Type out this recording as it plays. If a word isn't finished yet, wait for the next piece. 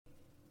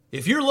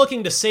If you're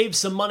looking to save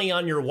some money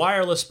on your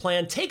wireless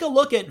plan, take a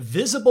look at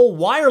Visible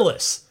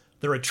Wireless.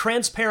 They're a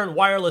transparent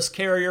wireless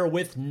carrier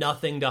with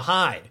nothing to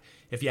hide.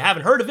 If you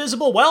haven't heard of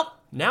Visible, well,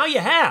 now you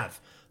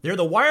have. They're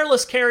the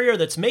wireless carrier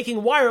that's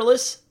making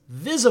wireless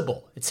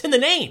visible. It's in the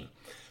name.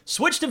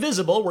 Switch to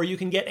Visible, where you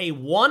can get a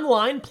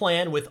one-line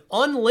plan with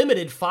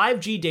unlimited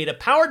 5G data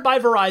powered by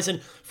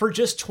Verizon for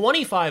just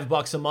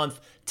 $25 a month,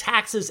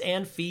 taxes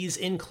and fees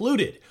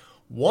included.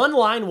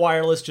 One-line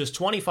wireless, just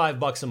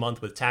 $25 a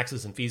month with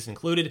taxes and fees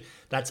included.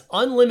 That's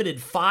unlimited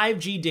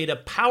 5G data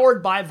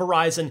powered by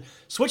Verizon.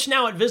 Switch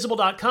now at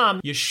Visible.com.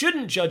 You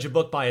shouldn't judge a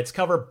book by its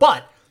cover,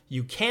 but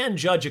you can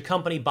judge a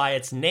company by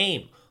its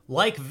name,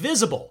 like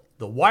Visible,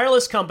 the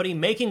wireless company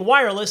making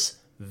wireless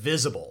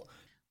visible.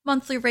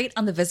 Monthly rate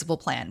on the Visible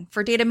plan.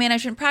 For data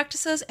management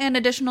practices and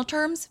additional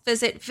terms,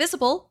 visit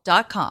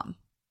Visible.com.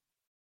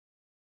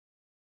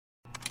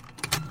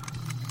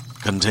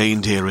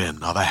 Contained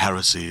herein are the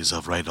heresies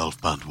of Radolf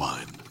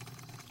Burntwine,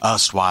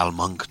 erstwhile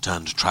monk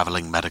turned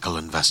traveling medical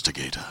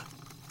investigator.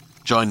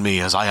 Join me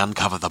as I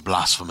uncover the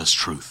blasphemous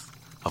truth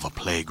of a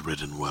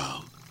plague-ridden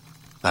world,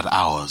 that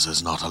ours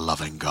is not a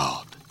loving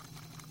God,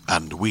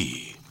 and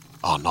we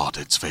are not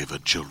its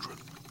favored children.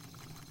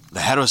 The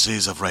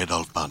heresies of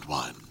Radolf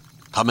Burntwine,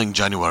 coming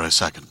January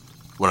 2nd,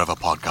 wherever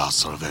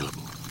podcasts are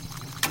available.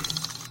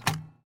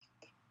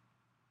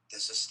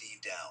 This is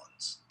Steve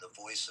Downs, the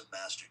voice of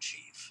Master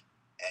Chief,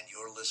 and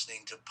you're listening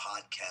to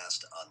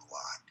Podcast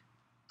Unlocked,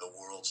 the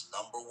world's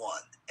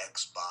 #1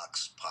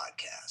 Xbox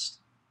podcast.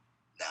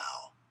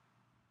 Now,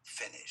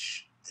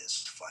 finish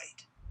this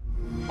fight.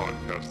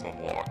 Podcast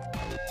Unlocked.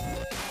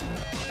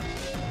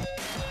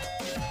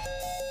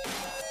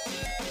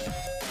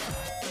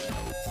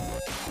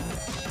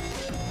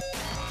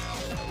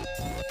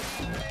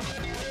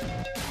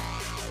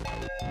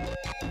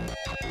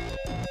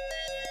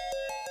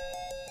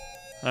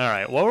 All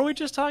right, what were we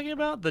just talking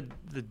about? The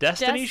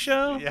Destiny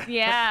show?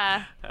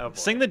 Yeah. Oh,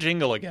 sing the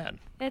jingle again.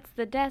 It's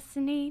the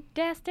Destin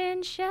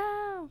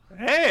show.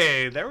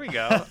 Hey, there we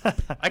go.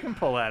 I can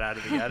pull that out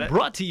of the edit.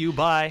 Brought to you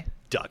by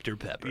Dr.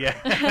 Pepper.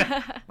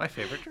 Yeah. My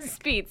favorite drink.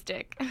 Speed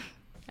stick. Okay.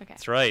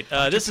 That's right.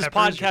 This is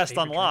Podcast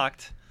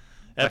Unlocked,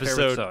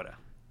 episode. Soda.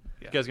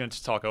 You guys going to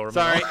just talk over me?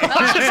 Sorry.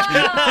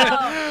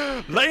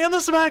 Lay on the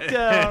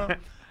smackdown.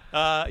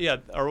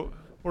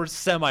 We're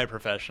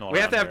semi-professional. We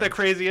have to have here. the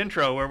crazy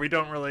intro where we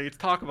don't really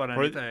talk about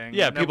anything.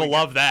 Yeah, people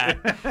love that.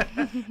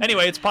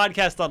 Anyway, it's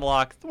Podcast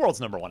Unlocked, the world's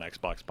 #1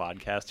 Xbox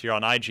podcast here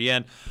on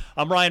IGN.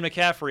 I'm Ryan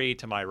McCaffrey.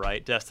 To my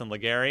right, Destin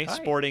Legary,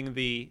 sporting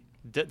the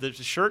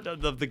shirt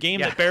of the game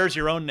that bears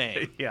your own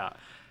name. Yeah.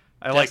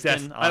 I like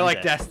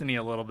Destiny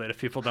a little bit, if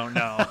people don't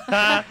know.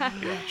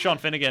 Sean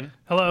Finnegan.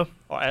 Hello.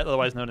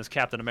 Otherwise known as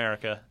Captain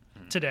America.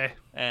 Today.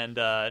 And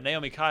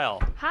Naomi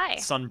Kyle. Hi.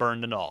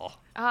 Sunburned and all.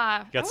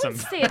 Got some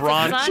say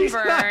bronze. It's a She's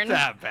not sunburn.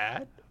 that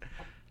bad.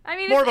 I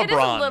mean, More of a it is a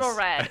bronze. little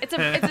red. It's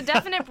a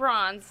definite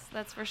bronze,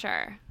 that's for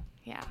sure.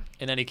 Yeah.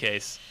 In any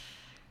case,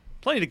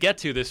 plenty to get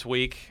to this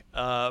week.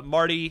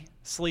 Marty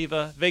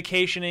Sleva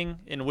vacationing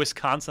in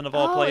Wisconsin of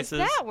all places.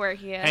 Is that where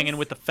he is? Hanging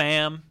with the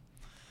fam.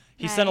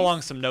 He sent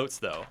along some notes,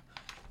 though.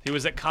 He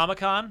was at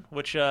Comic-Con,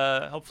 which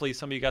hopefully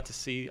some of you got to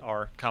see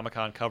our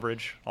Comic-Con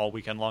coverage all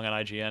weekend long on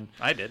IGN.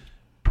 I did.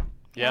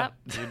 Yeah,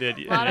 Yep. you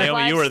did.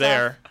 Naomi, you were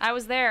there. I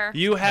was there.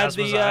 You had As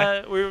was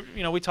I.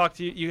 we talked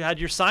to you. You had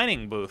your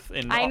signing booth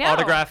in I know.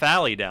 Autograph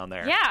Alley down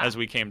there. Yeah. As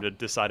we came to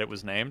decide it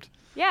was named.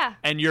 Yeah.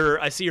 And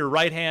I see your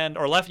right hand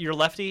or your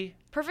lefty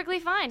Perfectly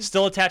fine.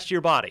 still attached to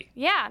your body.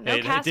 Yeah. No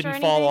it cast or didn't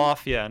anything. fall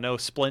off. Yeah, no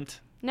splint.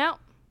 No.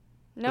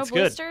 No That's good.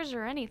 blisters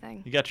or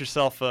anything. You got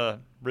yourself a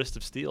wrist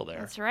of steel there.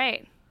 That's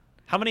right.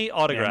 How many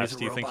autographs he's a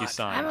do you think you robot.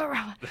 signed?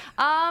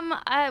 I'm a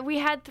robot. We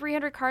had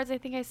 300 cards. I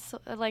think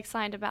I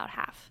signed about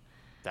half.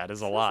 That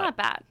is a So lot. That's not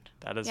bad.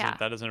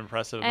 That is an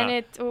impressive And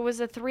amount. it was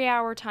a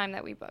 3-hour time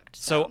that we booked.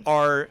 So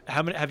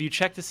have you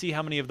checked to see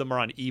how many of them are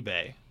on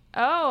eBay?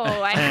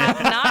 Oh, I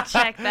have not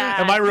checked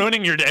that. Am I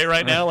ruining your day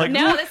right now? Like,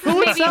 No, this who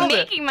would is maybe sell it?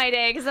 making my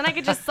day, because then I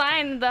could just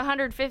sign the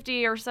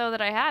 150 or so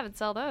that I have and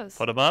sell those.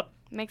 Put them up.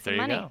 Make There some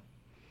money. you go.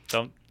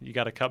 You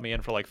got to cut me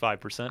in for like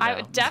 5% now. I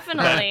would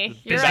definitely.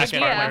 Your Back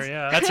idea.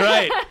 end. That's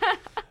right.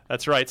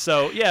 That's right.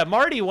 So, yeah,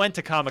 Marty went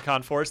to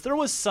Comic-Con for us. There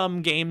was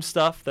some game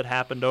stuff that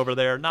happened over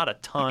there, not a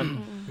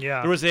ton. Yeah.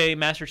 There was a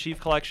Master Chief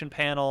Collection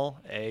panel.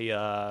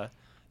 There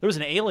was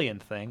an Alien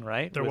thing,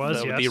 right? There with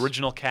was, with the yes.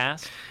 original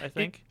cast, I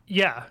think.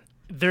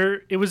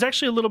 It was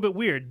actually a little bit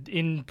weird.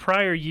 In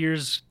prior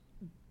years,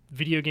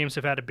 video games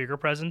have had a bigger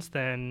presence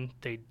than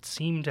they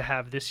seem to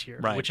have this year,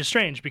 Right. which is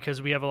strange because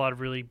we have a lot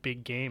of really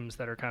big games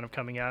that are kind of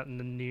coming out in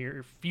the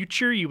near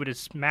future. You would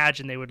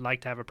imagine they would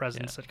like to have a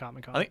presence at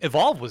Comic-Con. I think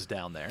Evolve was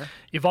down there.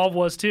 Evolve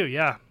was too,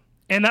 yeah.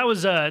 And that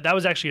was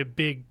actually a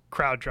big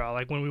crowd draw.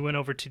 Like when we went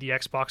over to the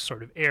Xbox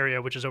sort of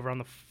area, which is over on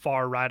the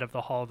far right of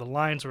the hall, the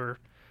lines were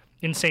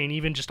insane,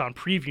 even just on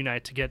preview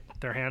night to get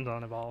their hands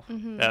on Evolve.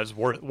 Mm-hmm. That was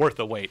worth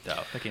the wait,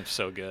 though. That game's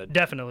so good.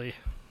 Definitely.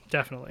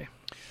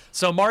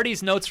 So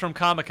Marty's notes from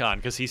Comic-Con,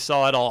 because he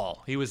saw it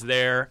all. He was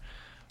there.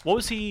 What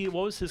was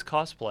his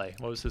cosplay?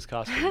 What was his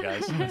costume,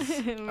 guys?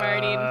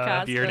 Marty in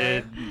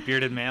cosplay.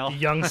 bearded male.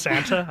 Young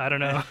Santa? I don't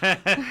know.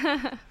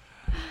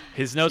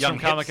 His notes Young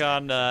from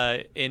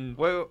Comic-Con in...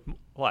 Wait,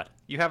 what?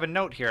 you have a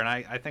note here, and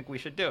I think we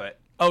should do it.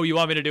 Oh, you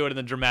want me to do it in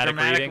the dramatic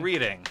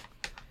reading?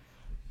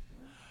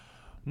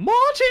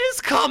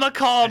 Marty's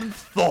Comic-Con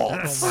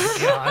thoughts. Oh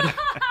my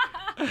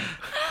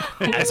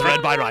God. As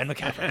read by Ryan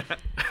McCaffrey.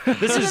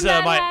 This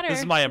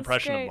is my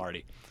impression of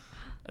Marty.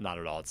 Not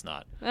at all, it's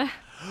not.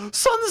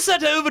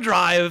 Sunset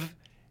Overdrive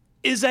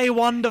is a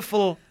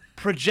wonderful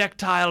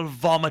projectile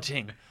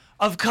vomiting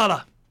of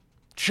color,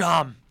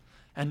 charm,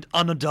 and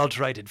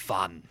unadulterated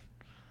fun.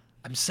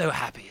 I'm so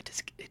happy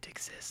it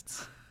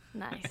exists.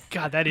 Nice.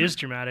 God, that is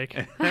dramatic.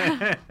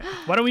 Why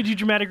don't we do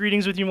dramatic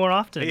readings with you more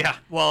often? Yeah.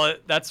 Well,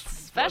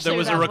 Especially there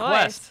was with a that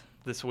request voice.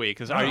 this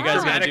week. Are you guys going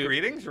to dramatic do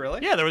readings?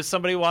 Really? Yeah, there was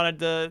somebody who wanted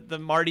the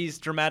Marty's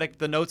dramatic,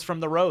 the notes from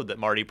the road that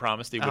Marty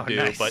promised he would do,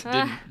 nice. but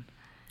didn't.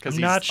 Because I'm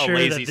he's not sure a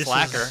lazy that this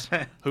slacker is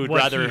who'd what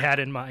rather he had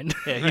in mind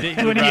he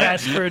when he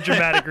asked for a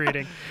dramatic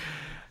reading.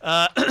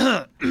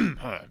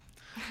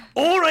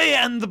 Ori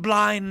and the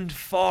Blind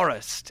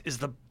Forest is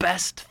the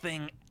best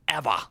thing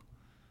ever.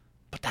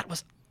 But that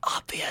was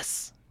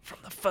obvious from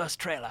the first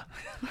trailer.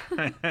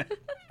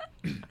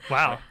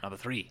 Wow. Number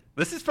 3.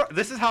 This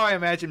is how I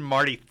imagine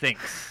Marty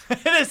thinks.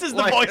 This is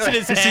the voice in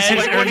his This is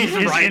head.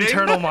 his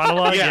internal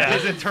monologue. Yeah,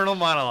 his internal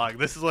monologue.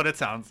 This is what it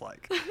sounds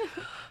like.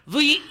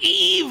 The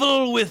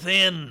evil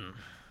within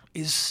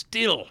is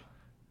still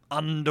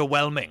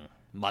underwhelming,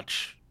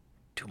 much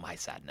to my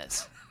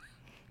sadness.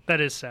 That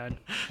is sad,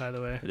 by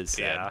the way. It is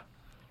sad. Yeah.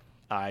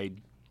 I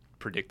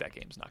predict that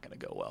game's not going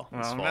to go well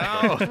this Oh, fall.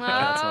 no.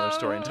 That's another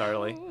story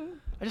entirely.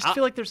 I just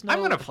feel like there's no...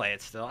 I'm gonna play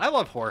it still. I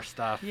love horror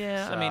stuff.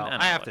 Yeah, so I mean,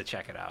 I have to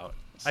check it out.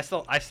 I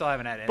still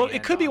haven't had any. But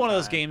it could be hands-on one of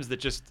those time. games that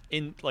just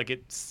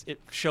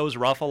it shows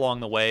rough along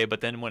the way, but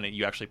then when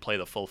you actually play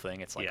the full thing,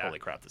 it's like, Yeah. holy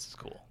crap, this is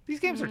cool. These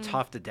games are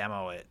tough to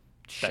demo at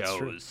That's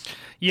true. shows.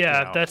 Yeah,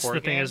 You know, that's horror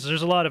the thing games. is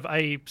there's a lot of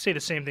I say the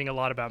same thing a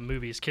lot about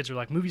movies. Kids are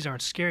like, movies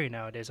aren't scary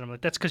nowadays, and I'm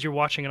like, that's because you're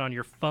watching it on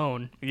your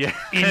phone Yeah.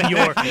 in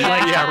your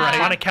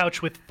Yeah, on a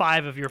couch with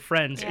 5 of your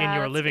friends in Yeah,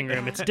 your that's living good.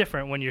 room. It's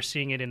different when you're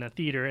seeing it in a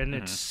theater, and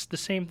Mm-hmm. it's the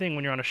same thing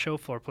when you're on a show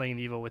floor playing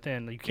The Evil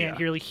Within. You can't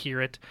Yeah. really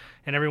hear it,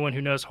 and everyone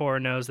who knows horror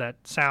knows that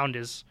sound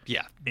is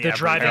Yeah. the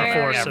driving Very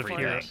force of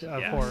important.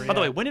 horror. By the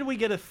yeah. way, when did we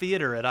get a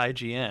theater at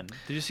IGN?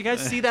 Did you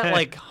guys see that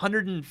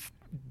 100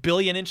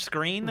 billion inch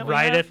screen that we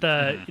right have?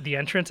 at the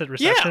entrance at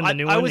reception, Yeah, the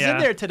new one. I was yeah. in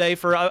there today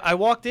I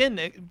walked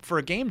in for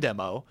a game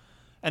demo,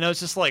 and I was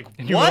just like,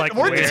 And you were what? like,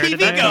 Where'd the where TV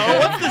did I go? go?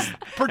 What's this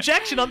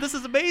projection on? This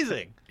is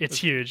amazing. It's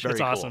huge. very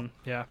It's cool. awesome.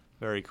 Yeah.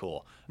 Very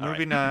cool. All Movie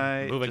right.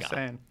 night. Moving just on.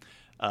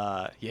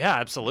 saying. Yeah,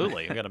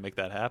 absolutely. I got to make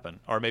that happen.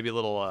 Or maybe a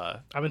little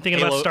I've been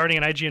thinking about starting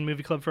an IGN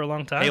movie club for a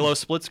long time. Halo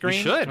split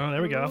screen. should. Oh,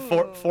 there we go.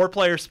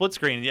 Four-player split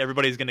screen.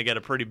 Everybody's going to get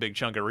a pretty big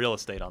chunk of real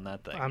estate on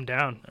that thing. I'm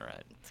down. All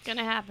right. It's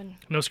gonna happen.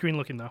 No screen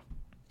looking though.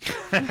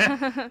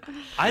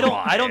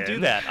 I don't do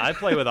that. I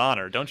play with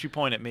honor. Don't you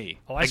point at me.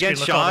 Oh, I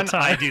Against screen look all Sean, the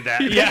time. I do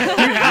that. Yeah.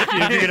 You have to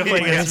if you're gonna play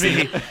against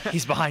me.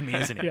 He's behind me,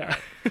 isn't he?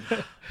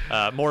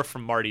 Yeah. More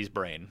from Marty's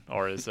brain,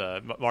 or as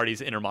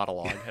Marty's inner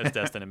monologue, as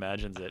Destin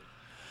imagines it.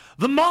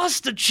 The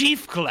Master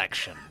Chief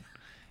Collection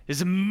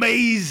is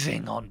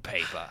amazing on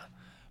paper,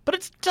 but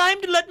it's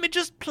time to let me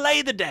just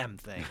play the damn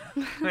thing.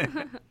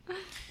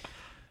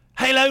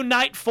 Halo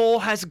Nightfall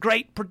has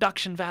great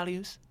production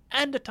values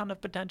and a ton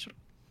of potential.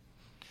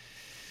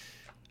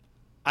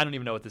 I don't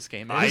even know what this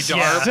game is. IDARB.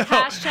 Yeah.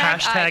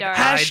 Hashtag IDARB.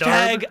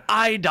 Hashtag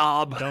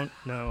IDARB Don't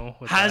know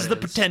what has that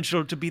the is.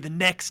 potential to be the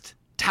next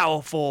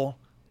Towerfall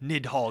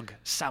Nidhogg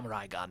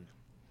samurai gun.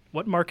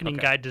 What marketing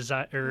guy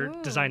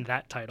designed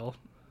that title?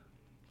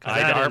 'Cause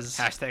that IDARB. is-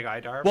 Hashtag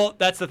IDARB. Well,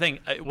 that's the thing.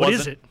 It What is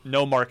wasn't it?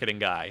 No marketing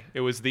guy.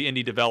 It was the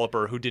indie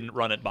developer who didn't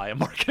run it by a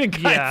marketing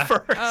guy Yeah.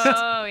 first.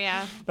 Oh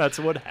yeah. That's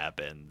what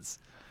happens.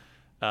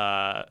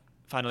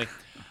 Finally,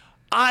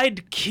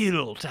 I'd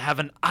kill to have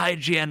an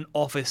IGN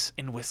office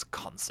in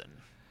Wisconsin.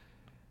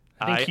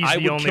 I think he's I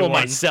the would only kill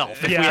one.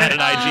 myself if Yeah. we had an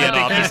I IGN think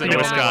office he's in the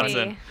only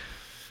Wisconsin.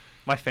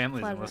 My family's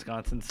in Pleasant.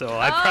 Wisconsin, so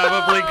I'd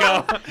probably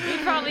go.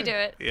 We'd probably do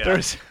it. Yeah.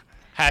 There's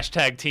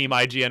hashtag Team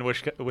IGN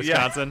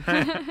Wisconsin.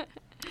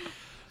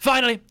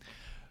 Finally,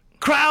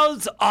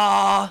 crowds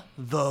are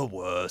the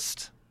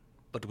worst,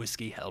 but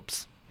whiskey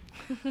helps.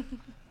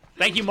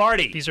 Thank you,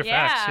 Marty. These are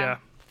facts. Yeah.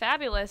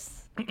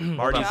 Fabulous.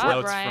 Marty's job,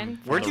 notes Ryan.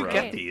 from Where'd the you road.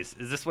 get these?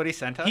 Is this what he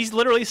sent us? He's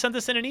literally sent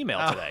us in an email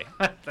Oh, today.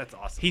 That's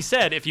awesome. He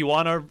said, if you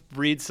want to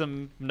read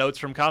some notes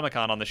from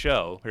Comic-Con on the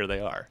show, here they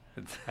are.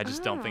 I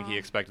just don't think he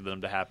expected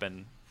them to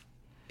happen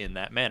in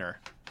that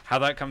manner. How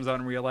that comes out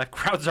in real life,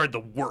 crowds are the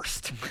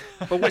worst.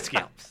 But whiskey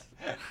helps.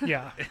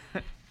 Yeah.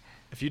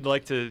 If you'd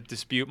like to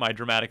dispute my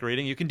dramatic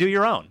reading, you can do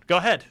your own. Go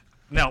ahead.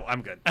 No,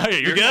 I'm good.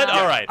 You're good?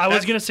 All right. I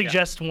was going to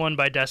suggest one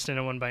by Destin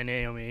and one by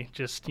Naomi.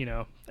 Just,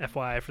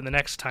 FYI for the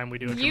next time we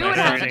do a You would dramatic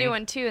have to reading. do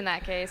one too in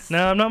that case.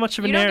 No, I'm not much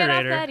of a You don't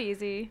narrator. get off that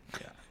easy.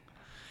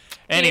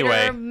 Anyway.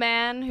 Theater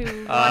man who wanted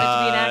to be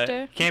an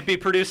actor. Can't be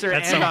producer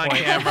At and some on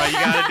point. camera. You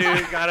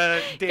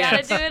gotta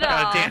dance. do it all.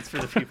 Gotta dance for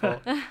the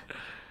people.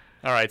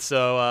 All right,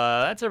 so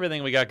that's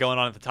everything we got going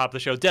on at the top of the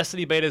show.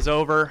 Destiny beta is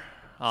over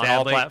on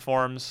all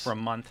platforms for a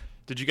month.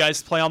 Did you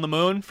guys play on the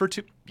moon for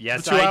 2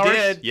 Yes, for 2 hours? I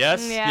did.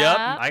 Yes, Yeah. yep.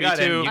 I got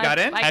in. You got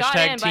in? I got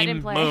Hashtag in, but I Team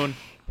didn't play. Moon.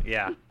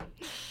 Yeah.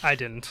 I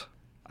didn't.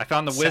 I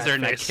found the Sad wizard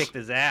and I face. kicked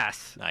his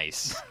ass.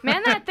 Nice.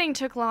 Man, that thing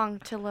took long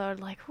to load.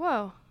 Like,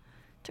 whoa.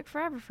 Took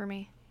forever for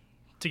me.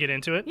 To get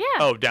into it? Yeah.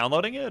 Oh,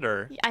 downloading it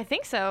or? I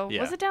think so.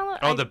 Yeah. Was it download?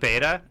 Oh, the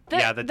beta?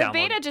 Yeah, the download.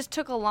 beta just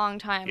took a long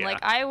time. Yeah. Like,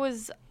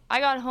 I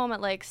got home at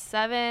like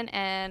 7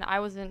 and I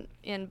was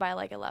in by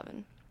like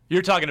 11.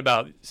 You're talking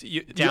about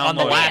on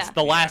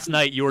the last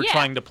night you were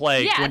trying to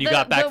play when you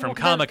got back from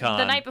Comic-Con.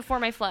 The night before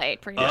my flight,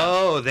 pretty much.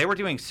 Oh, they were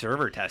doing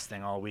server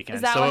testing all weekend.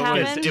 Is that so what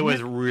it happened?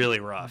 was really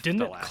rough.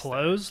 Didn't it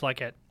close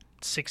like at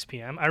 6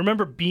 p.m.? I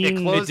remember being...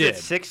 It closed at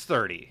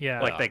 6:30.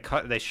 Yeah. Like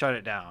they shut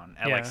it down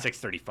at like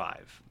 6:35.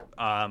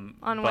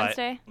 On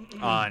Wednesday?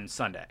 On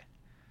Sunday.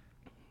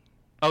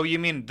 Oh, you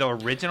mean the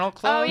original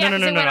close? Yeah,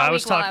 no. I I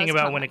was talking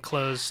about when it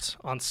closed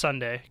on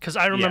Sunday. Because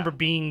I remember Yeah.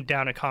 being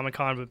down at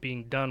Comic-Con, but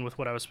being done with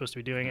what I was supposed to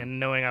be doing and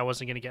knowing I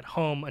wasn't going to get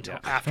home until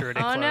after it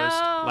had Oh, closed.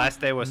 no. Last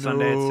day was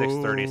Sunday at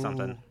 6:30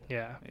 something.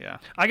 Yeah. Yeah.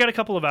 I got a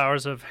couple of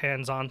hours of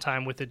hands-on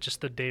time with it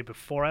just the day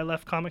before I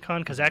left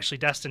Comic-Con, because actually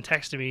Destin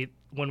texted me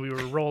when we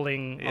were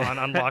rolling on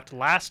Unlocked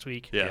last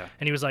week. Yeah.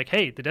 And he was like,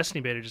 hey, the Destiny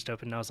beta just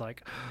opened. And I was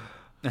like,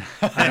 I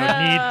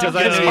need to Because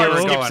I knew you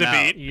were going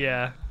out.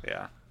 Yeah.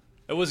 Yeah.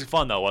 It was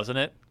fun though, wasn't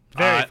it?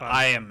 Very fun.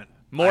 I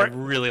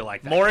really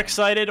like that. More game.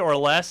 excited or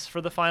less for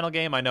the final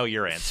game? I know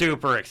your answer.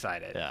 Super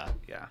excited. Yeah.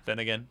 Yeah.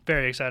 Finnegan.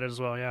 Very excited as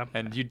well, yeah.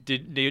 And you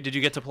did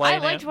you get to play? I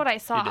liked what I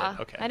saw. You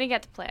did. Okay. I didn't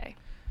get to play.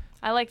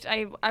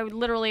 I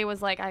literally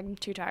was like, I'm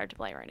too tired to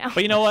play right now.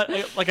 But you know what?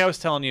 Like I was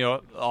telling you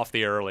off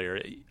the air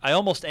earlier, I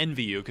almost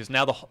envy you because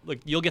now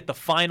you'll get the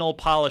final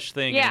polished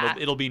thing. Yeah.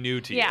 And it'll be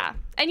new to you. Yeah,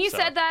 and you So.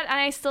 said that, and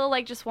I still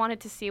just wanted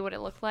to see what it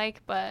looked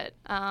like, but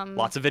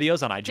Lots of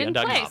videos on didn't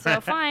play, IGN.com.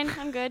 so fine,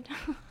 I'm good.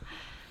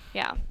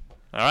 Yeah. All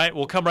right,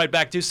 we'll come right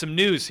back to some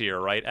news here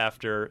right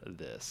after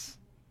this.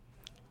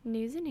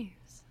 News and news.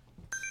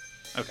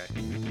 Okay.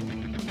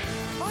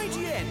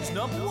 IGN's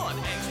 #1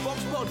 Xbox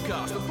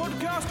podcast, the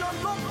Podcast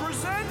Unlocked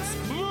presents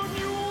the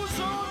News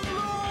Unlocked!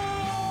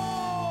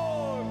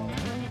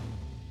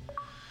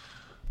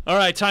 All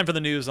right, time for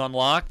the news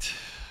unlocked.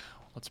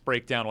 Let's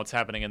break down what's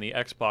happening in the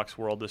Xbox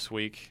world this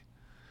week.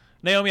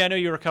 Naomi, I know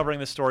you were covering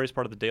this story as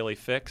part of the Daily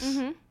Fix.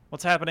 Mm-hmm.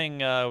 What's happening?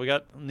 We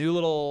got a new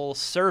little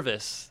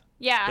service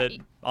Yeah,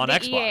 on the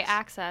Xbox. EA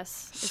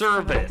Access. is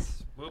Service.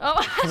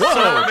 Oh,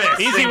 Service.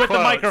 Easy in with the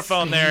quotes.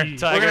 microphone there, We're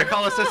Tiger. gonna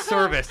call this a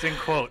service in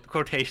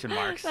quotation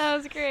marks. that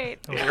was great.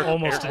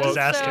 Almost a That was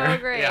disaster. So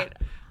great. Yeah.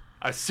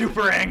 I was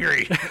super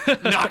angry,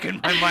 knocking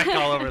my mic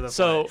all over the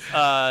So,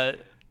 place.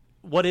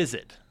 what is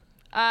it?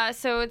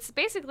 So it's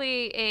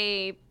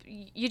basically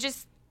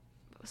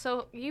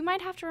so you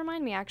might have to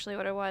remind me actually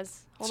what it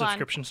was. Hold on.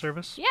 Subscription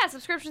service? Yeah,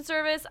 subscription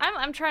service.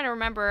 I'm trying to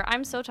remember.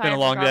 I'm so tired. Been a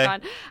long from day.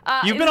 Comic-Con.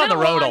 You've It's been on the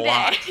road a long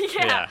lot. day.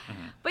 Yeah.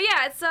 Mm-hmm. But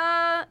yeah, it's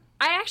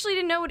I actually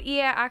didn't know what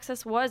EA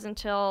Access was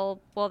until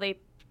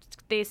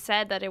they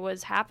said that it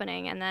was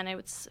happening, and then it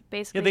was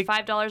basically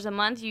 $5 a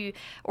month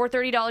or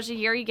 $30 a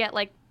year. You get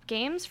like free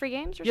games or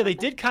something. They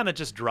did kind of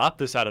just drop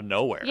this out of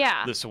nowhere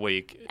this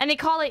week. And they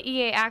call it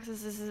EA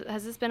Access.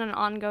 Has this been an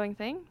ongoing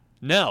thing?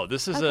 No,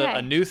 this is Okay.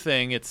 a new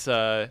thing. It's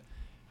so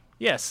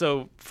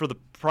for the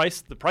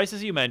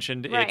prices you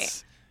mentioned,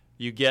 Right.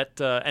 you get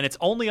and it's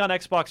only on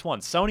Xbox One.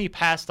 Sony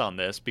passed on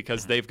this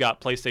because they've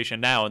got PlayStation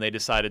Now and they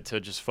decided to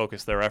just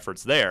focus their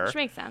efforts there. Which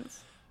makes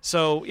sense.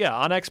 So, yeah,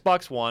 on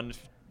Xbox One,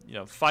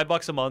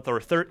 $5 a month or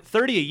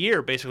 30 a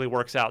year basically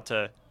works out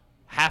to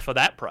half of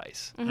that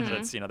price.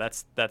 Mm-hmm. So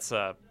that's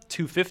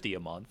 $250 a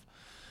month.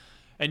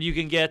 And you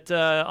can get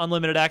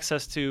unlimited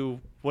access to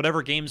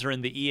whatever games are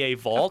in the EA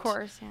Vault. Of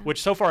course, yeah.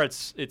 Which so far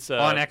it's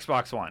on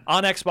Xbox One.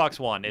 On Xbox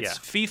One. It's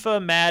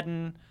FIFA,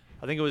 Madden,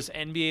 I think it was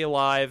NBA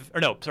Live,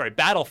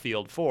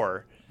 Battlefield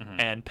 4,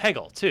 and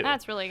Peggle too.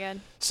 That's really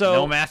good. So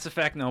No Mass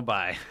Effect, no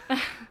buy.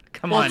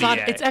 Come on,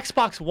 EA. it's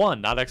Xbox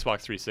One, not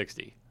Xbox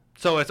 360.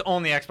 So it's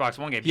only Xbox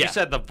One games. Yeah. You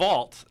said the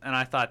Vault, and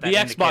I thought that The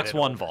indicated Xbox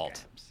One older Vault.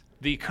 games.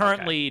 The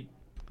currently,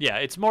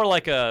 it's more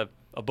like a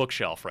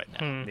bookshelf right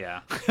now. Yeah.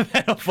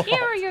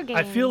 Here are your games.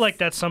 I feel like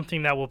that's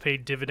something that will pay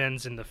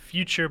dividends in the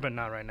future, but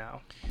not right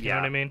now. You know Yeah.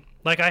 what I mean?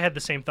 Like, I had the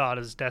same thought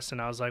as Destin.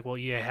 I was like, well,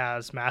 EA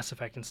has Mass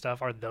Effect and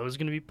stuff. Are those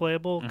going to be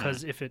playable?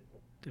 Because if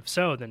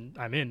so, then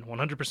I'm in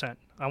 100%.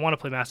 I want to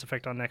play Mass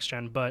Effect on next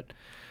gen, but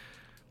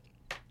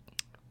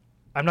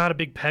I'm not a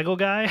big Peggle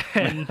guy.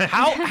 And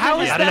How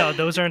is I that? don't know.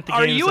 Those aren't the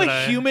Are games you a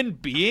that human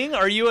being?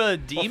 Are you a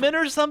demon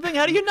or something?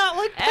 How do you not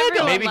like Peggle?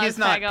 Everyone Maybe loves he's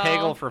not Peggle.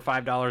 Peggle for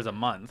 $5 a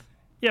month.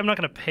 Yeah, I'm not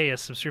going to pay a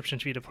subscription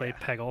fee to play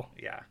Peggle.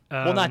 Yeah.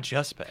 Well, not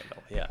just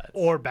Peggle. Yeah.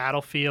 Or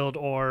Battlefield,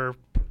 or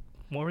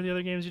what were the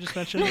other games you just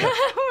mentioned? We're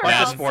Bunch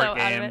all of sport so out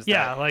of games. it.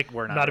 Yeah, that like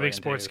we're not a really big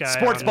sports into. guy.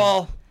 Sports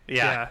Ball.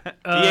 Yeah.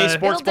 EA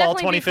Sports It'll Ball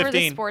definitely be for the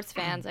 2015. sports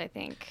fans, I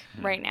think,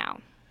 right now,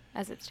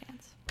 as it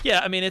stands. Yeah,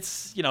 I mean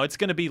it's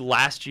going to be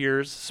last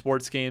year's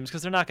sports games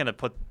because they're not going to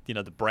put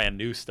the brand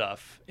new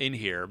stuff in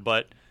here,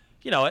 but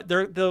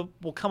there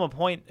will come a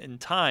point in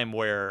time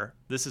where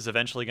this is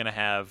eventually going to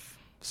have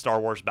Star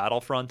Wars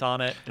Battlefront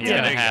on it. It's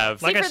going to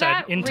have, like I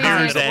said, in reason,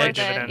 time, it's it'll pay worth it,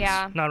 dividends.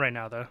 yeah. Not right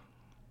now, though.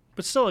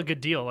 But still a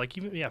good deal. Like,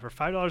 even, for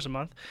 $5 a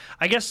month.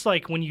 I guess,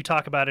 like, when you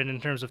talk about it in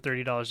terms of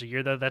 $30 a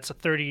year, though, that's a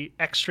 $30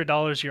 extra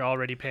you're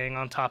already paying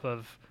on top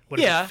of, what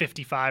is it,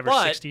 55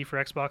 or 60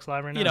 for Xbox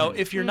Live right now?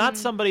 if you're not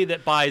somebody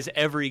that buys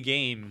every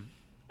game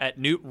at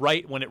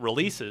right when it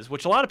releases,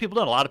 which a lot of people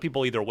don't. A lot of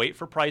people either wait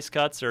for price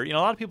cuts or, a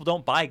lot of people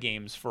don't buy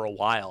games for a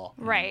while.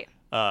 Right.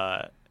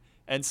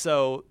 And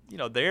so,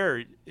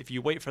 if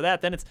you wait for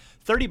that, then it's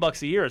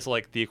 $30 a year. It's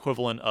like the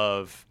equivalent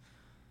of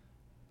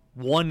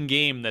one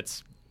game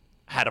that's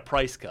had a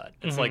price cut.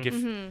 It's like if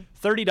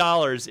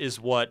 $30 is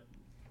what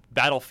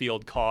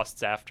Battlefield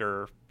costs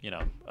after,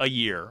 a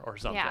year or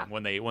something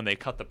when they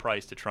cut the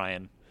price to try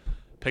and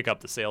pick up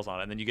the sales on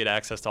it, and then you get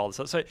access to all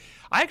this. So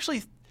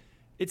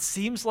it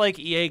seems like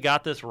EA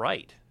got this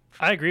right.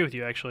 I agree with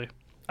you, actually.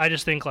 I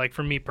just think, like,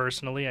 for me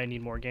personally, I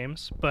need more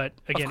games. But,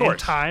 again, in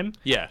time,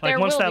 like,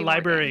 once that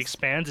library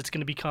expands, it's going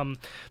to become,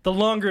 the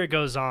longer it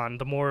goes on,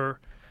 the more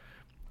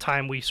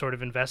time we sort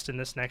of invest in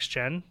this next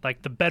gen,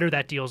 like, the better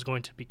that deal is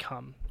going to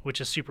become,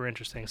 which is super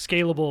interesting.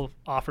 Scalable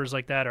offers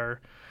like that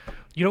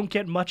you don't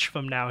get much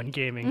from now in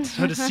gaming.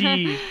 So to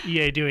see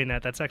EA doing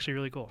that, that's actually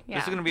really cool. This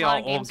is going to be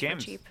all old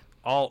games.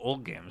 All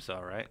old games, though,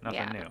 right?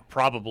 Nothing new.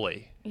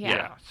 Probably.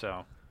 Yeah.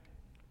 So.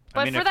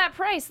 But for that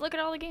price, look at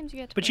all the games you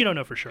get to play. You don't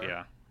know for sure.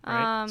 Yeah.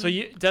 Right? So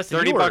Dustin,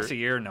 $30 a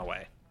year, no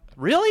way.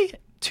 Really?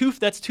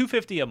 That's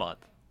 $250 a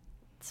month.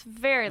 It's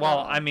very low.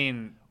 Well, I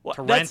mean,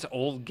 to rent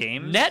old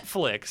games.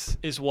 Netflix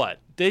is what?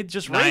 They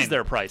just raised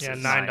their prices.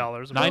 Yeah,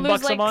 $9.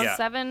 $9 a month.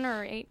 7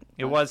 or 8.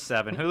 It was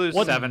 7. Hulu's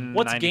 $7.95.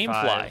 What's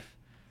GameFly?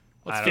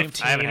 What's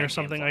 15 or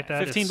something like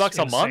that? $15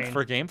 a month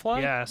for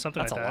GameFly? Yeah,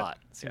 something like that. That's a lot.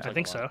 Seems like I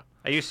think a lot. so.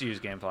 I used to use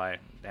GameFly.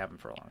 They haven't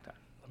for a long time.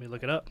 Let me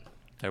look it up.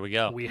 There we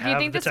go. We have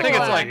think the this will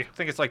technology. I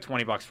think it's like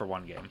 $20 for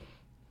one game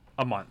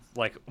a month,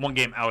 like one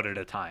game out at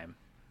a time.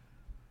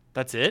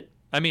 That's it?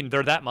 I mean,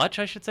 they're that much,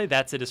 I should say.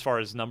 That's it as far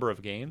as number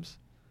of games?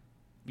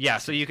 Yeah,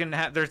 so you can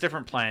have, there's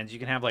different plans. You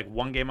can have like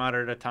one game out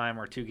at a time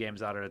or 2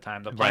 games out at a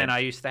time. The plan I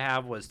used to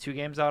have was 2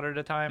 games out at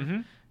a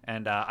time,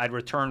 and I'd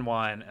return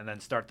one and then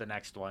start the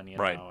next one,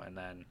 know, and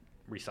then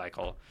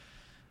recycle.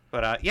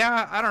 But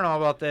I don't know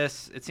about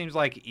this. It seems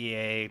like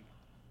EA,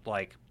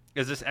 like,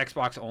 is this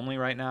Xbox only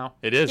right now?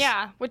 It is.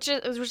 Yeah, which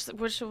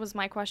was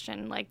my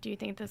question. Like, do you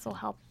think this will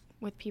help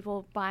with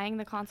people buying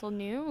the console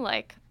new?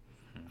 Like,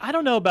 I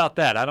don't know about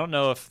that. I don't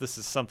know if this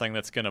is something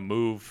that's going to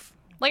move.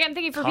 Like, I'm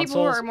thinking for people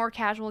who are more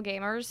casual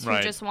gamers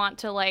who just want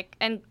to, like,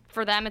 and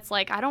for them it's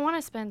like, I don't want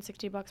to spend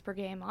 $60 per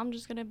game. I'm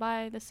just going to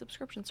buy the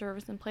subscription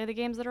service and play the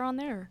games that are on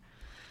there.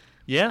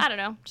 Yeah. I don't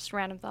know. Just a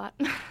random thought.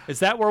 Is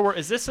that where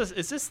is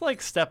this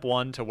like step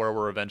 1 to where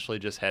we're eventually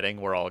just heading,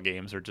 where all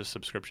games are just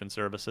subscription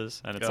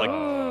services? And it's like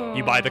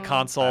you buy the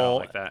console. I don't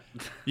like that.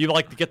 You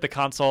like to get the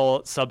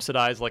console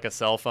subsidized like a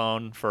cell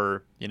phone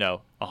for,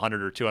 $100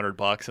 or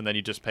 $200, and then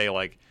you just pay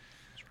like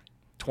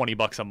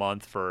 $20 a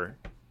month for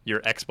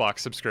your Xbox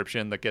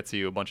subscription that gets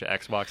you a bunch of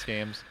Xbox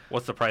games.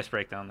 What's the price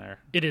breakdown there?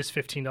 It is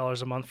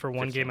 $15 a month for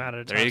one game out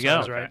at a time. There you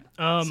go. So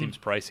right. Seems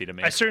pricey to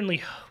me. I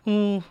certainly...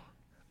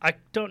 I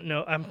don't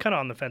know. I'm kind of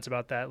on the fence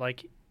about that.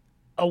 Like,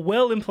 a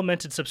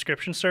well-implemented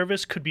subscription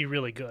service could be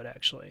really good,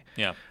 actually.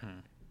 Yeah.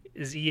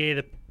 Is EA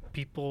the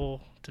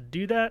people to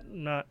do that?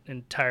 Not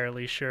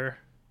entirely sure.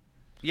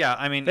 Yeah,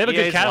 I mean, they have a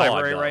good catalog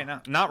library right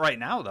now. Not right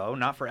now, though.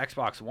 Not for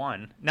Xbox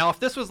One. Now, if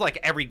this was like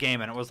every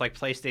game and it was like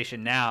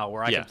PlayStation Now,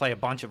 where I could play a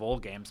bunch of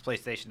old games,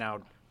 PlayStation Now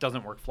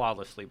doesn't work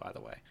flawlessly, by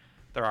the way.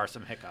 There are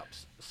some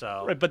hiccups.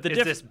 So, but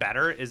is this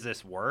better? Is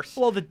this worse?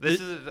 Well,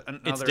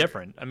 it's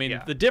different. I mean,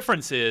 the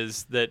difference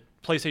is that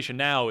PlayStation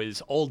Now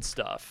is old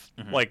stuff,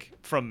 like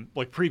from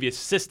previous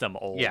system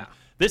old. Yeah.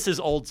 This is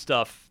old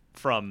stuff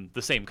from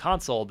the same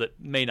console that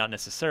may not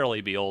necessarily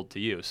be old to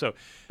you. So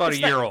about a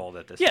year old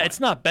at this point. Yeah,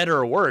 it's not better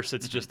or worse.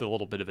 It's just a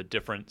little bit of a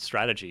different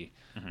strategy.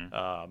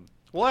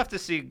 We'll have to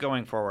see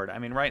going forward. I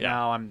mean, right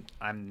now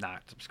I'm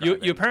not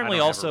subscribing. You apparently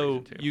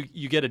also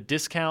you get a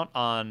discount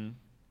on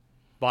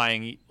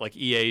buying like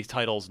EA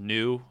titles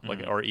new,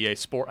 like or EA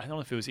Sport. I don't know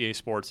if it was EA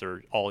Sports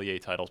or all EA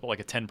titles, but like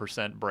a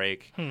 10%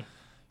 break.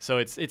 So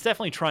it's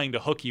definitely trying to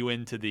hook you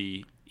into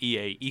the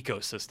EA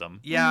ecosystem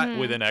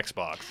within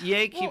Xbox.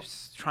 EA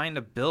keeps trying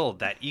to build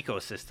that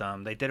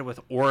ecosystem. They did it with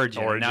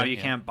Origin. And now you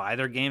can't buy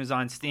their games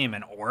on Steam,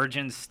 and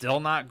Origin's still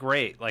not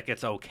great. Like,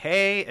 it's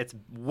okay. It's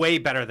way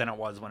better than it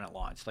was when it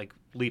launched, like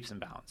leaps and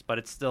bounds, but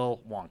it's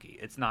still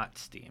wonky. It's not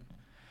Steam.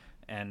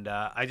 And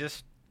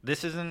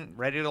this isn't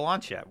ready to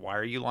launch yet. Why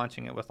are you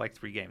launching it with like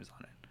 3 games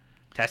on it?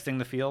 Testing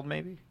the field,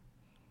 maybe?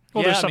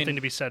 Well, there's something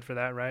to be said for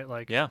that, right?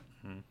 Like,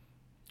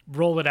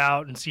 roll it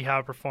out and see how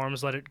it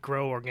performs. Let it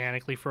grow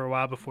organically for a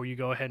while before you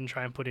go ahead and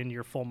try and put in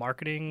your full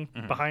marketing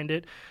behind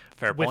it.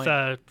 Fair point. With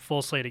a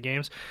full slate of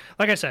games.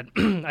 Like I said,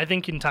 I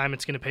think in time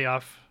it's going to pay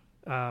off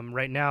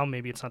Right now,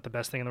 maybe it's not the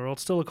best thing in the world.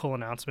 Still a cool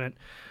announcement.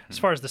 As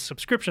far as the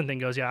subscription thing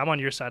goes, yeah, I'm on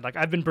your side. Like,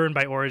 I've been burned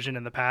by Origin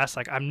in the past.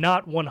 Like, I'm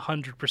not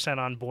 100%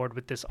 on board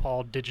with this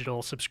all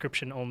digital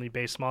subscription only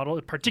base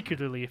model,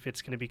 particularly if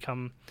it's going to be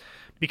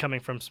coming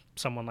from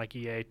someone like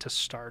EA to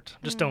start.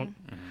 Just don't.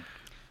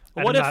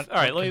 What if? All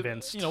right,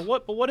 convinced.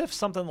 what if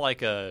something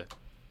like a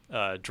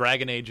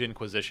Dragon Age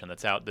Inquisition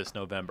that's out this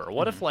November?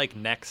 What if like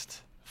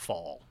next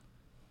fall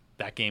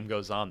that game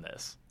goes on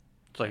this?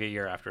 It's like a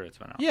year after it's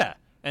been out. Yeah.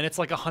 And it's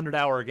like a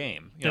 100-hour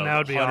game. Then that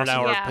would be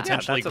 100-hour awesome.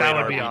 potentially great that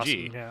would be RPG.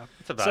 awesome. Yeah.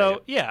 It's a value.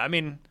 So yeah, I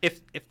mean, if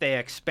they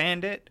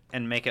expand it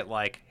and make it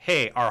like,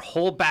 hey, our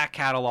whole back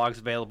catalog's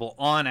available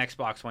on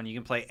Xbox One. You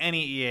can play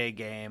any EA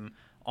game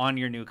on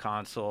your new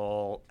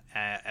console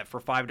for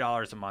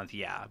 $5 a month.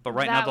 Yeah, but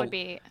right now that would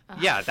be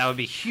that would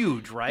be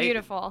huge, right?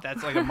 Beautiful.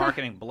 That's like a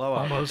marketing blow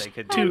up. Almost they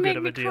could too do. good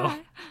of a deal.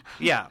 Cry.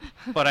 Yeah,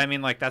 but I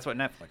mean, like that's what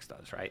Netflix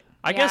does, right?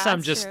 I Yeah, guess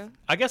that's true.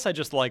 I guess I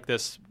just like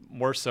this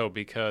more so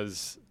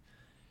because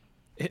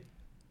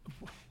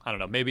I don't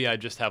know. Maybe I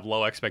just have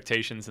low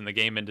expectations in the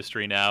game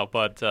industry now,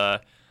 but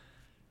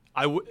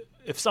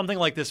if something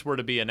like this were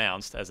to be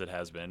announced, as it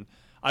has been,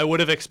 I would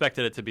have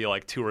expected it to be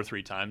like 2 or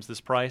 3 times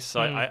this price.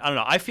 So I don't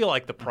know. I feel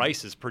like the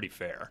price is pretty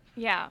fair.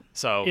 Yeah.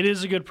 So It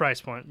is a good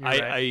price point. You're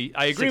right.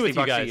 I agree with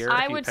you $60 a guys. year.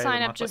 I you would pay sign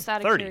the up monthly. just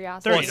out of 30.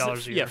 curiosity.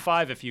 $30 a year. Yeah,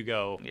 5 if you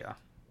go. Yeah.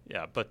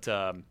 Yeah, but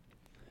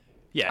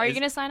yeah. Are you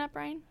going to sign up,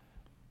 Brian?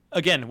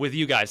 Again, with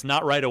you guys,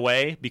 not right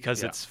away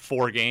because Yeah. it's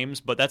 4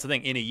 games, but that's the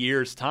thing. In a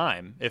year's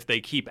time, if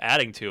they keep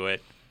adding to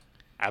it,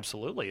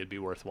 absolutely, it'd be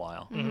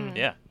worthwhile.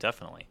 Yeah,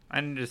 definitely.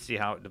 I need to see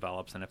how it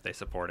develops and if they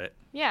support it.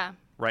 Yeah.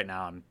 Right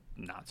now, I'm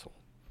not sold.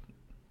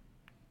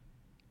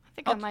 I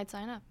think I might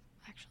sign up,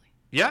 actually.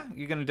 Yeah,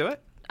 you gonna do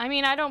it? I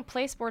mean, I don't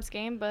play sports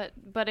game, but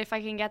if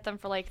I can get them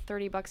for like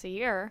 $30 a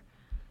year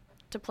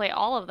to play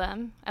all of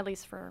them, at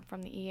least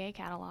from the EA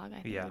catalog, I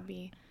think it would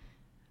be,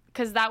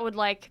 because that would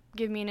like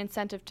give me an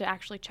incentive to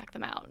actually check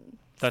them out.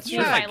 That's See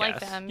true. if I I like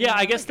guess. them. Yeah,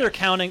 I guess they're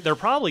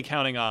probably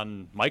counting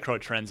on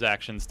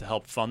microtransactions to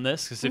help fund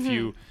this. Because if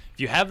you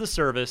have the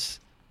service,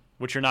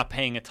 which you're not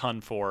paying a ton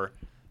for,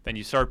 then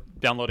you start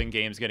downloading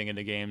games, getting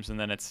into games, and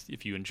then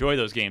if you enjoy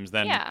those games,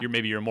 then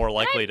you're more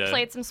likely I've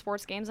played some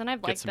sports games and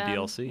I've liked some them.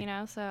 DLC. You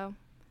know, so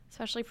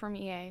especially from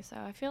EA. So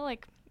I feel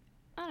like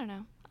I don't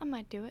know, I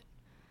might do it.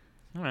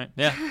 All right.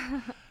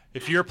 Yeah.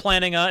 If you're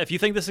planning on, if you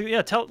think this is,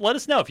 let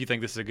us know if you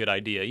think this is a good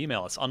idea.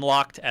 Email us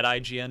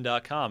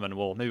unlocked@ign.com, and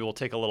we'll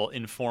take a little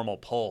informal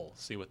poll,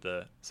 see what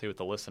the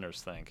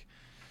listeners think.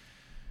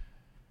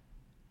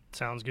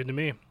 Sounds good to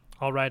me.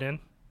 I'll write in.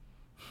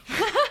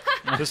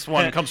 This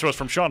one comes to us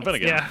from Sean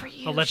Finnegan. Yeah,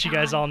 I'll let you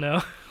guys all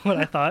know what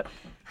I thought.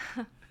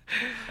 All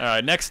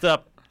right. Next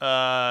up,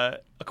 a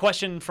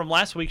question from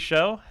last week's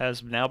show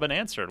has now been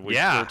answered. We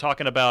were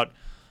talking about.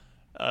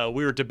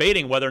 We were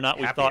debating whether or not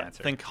we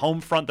think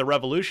Homefront: The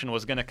Revolution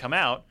was going to come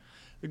out.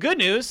 The good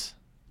news,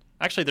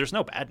 actually, there's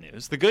no bad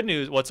news. The good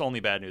news, what's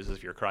only bad news is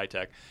if you're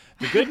Crytek.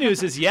 The good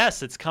news is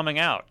yes, it's coming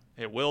out.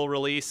 It will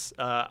release.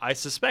 I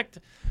suspect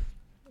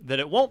that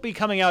it won't be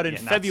coming out in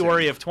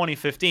February of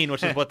 2015,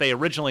 which is what they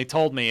originally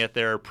told me at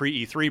their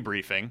pre-E3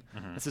 briefing.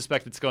 I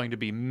suspect it's going to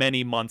be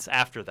many months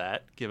after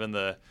that, given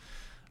the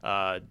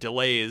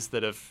delays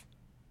that have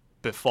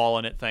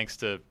befallen it thanks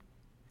to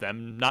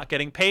them not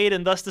getting paid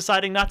and thus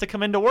deciding not to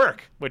come into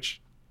work,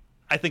 which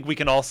I think we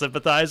can all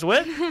sympathize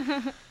with.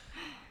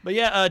 But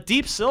yeah,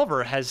 Deep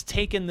Silver has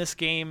taken this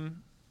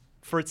game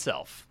for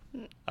itself.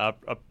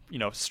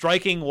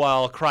 Striking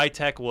while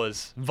Crytek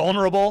was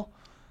vulnerable.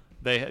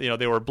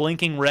 They were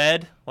blinking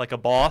red like a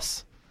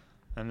boss,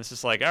 and this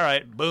is like, all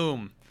right,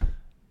 boom,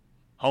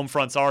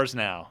 Homefront's ours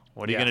now.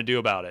 What are you gonna do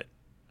about it?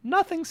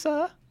 Nothing,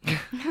 sir.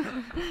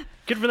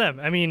 Good for them.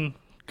 I mean,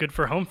 good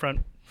for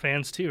Homefront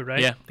fans too,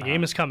 right? Yeah. The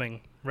game is coming.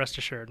 Rest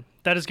assured.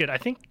 That is good.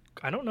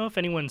 I don't know if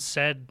anyone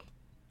said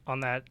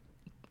on that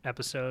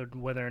episode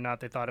whether or not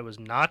they thought it was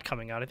not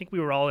coming out. I think we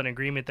were all in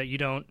agreement that you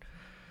don't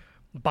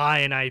buy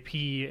an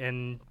IP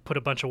and put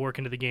a bunch of work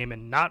into the game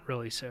and not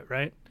release it,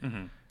 right?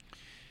 Mm-hmm.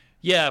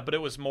 Yeah, but it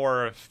was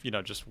more of,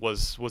 just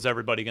was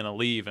everybody going to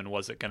leave, and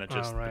was it going to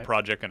the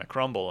project going to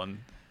crumble? And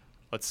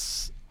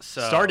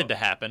started to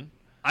happen.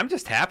 I'm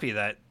just happy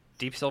that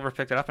Deep Silver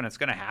picked it up, and it's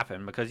going to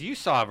happen because you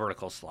saw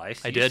Vertical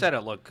Slice. You did. Said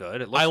it looked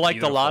good. I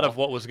liked a lot of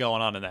what was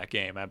going on in that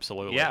game.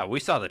 Absolutely. Yeah, we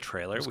saw the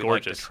trailer. It was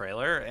gorgeous. Liked the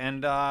trailer,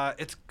 and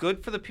it's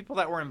good for the people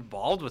that were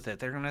involved with it.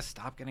 They're going to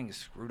stop getting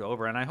screwed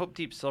over, and I hope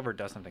Deep Silver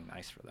does something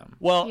nice for them.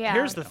 Well,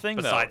 here's the thing,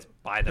 besides though.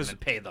 Buy them and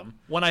pay them.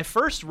 When I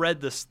first read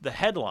the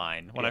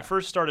headline, when I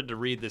first started to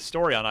read this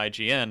story on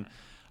IGN,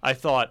 I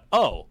thought,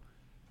 oh,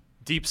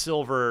 Deep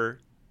Silver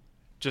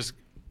just...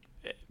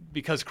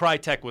 Because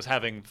Crytek was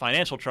having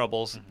financial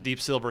troubles, Deep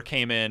Silver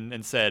came in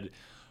and said,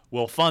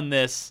 we'll fund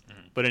this,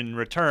 but in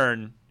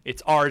return,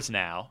 it's ours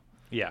now.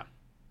 Yeah.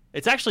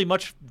 It's actually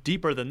much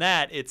deeper than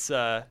that. It's,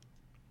 pardon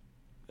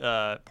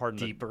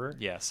deeper?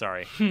 Yeah,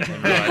 sorry.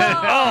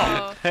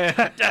 Oh!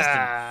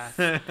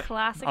 Destin.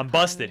 Classic I'm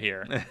busted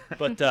here.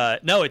 But,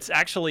 no, it's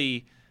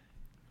actually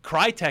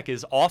Crytek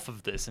is off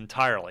of this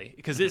entirely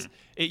because it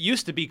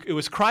used to be, it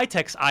was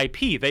Crytek's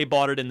IP. They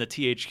bought it in the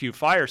THQ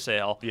fire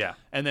sale. Yeah.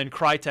 And then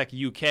Crytek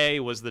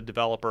UK was the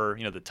developer,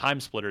 the Time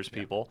Splitters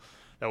people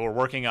that were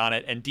working on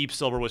it, and Deep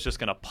Silver was just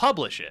going to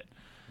publish it.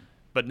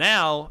 But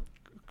now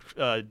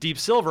Deep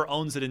Silver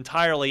owns it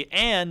entirely,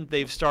 and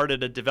they've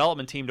started a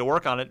development team to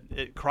work on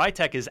it.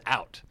 Crytek is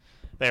out.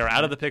 They are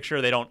out of the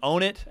picture. They don't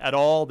own it at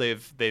all.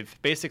 They've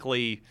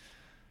basically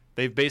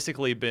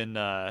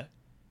been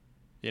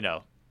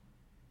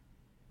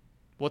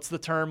what's the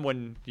term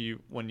when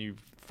you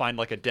find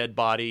like a dead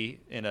body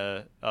in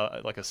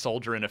like a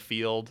soldier in a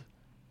field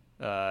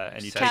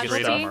and you take it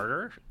Casualty?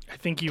 murder? I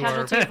think you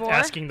Casualty are of war?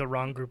 asking the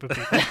wrong group of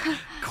people.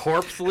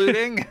 Corpse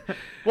looting?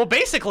 Well,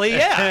 basically,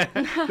 yeah.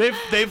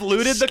 They've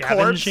looted the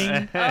corpse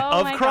Scavenging.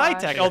 of my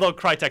Crytek, gosh. although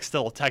Crytek's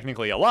still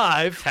technically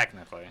alive.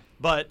 Technically.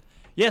 But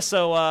yeah,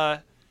 so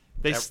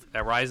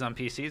That Rise on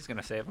PC is going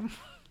to save them.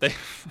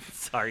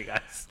 Sorry,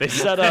 guys. they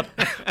set up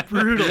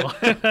Brutal.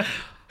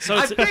 so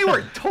it's, They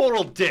were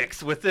total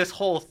dicks with this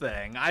whole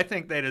thing. I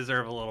think they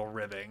deserve a little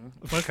ribbing.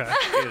 Okay.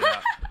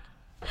 Fast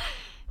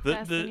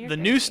and the your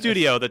new face.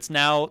 studio that's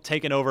now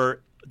taken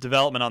over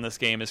development on this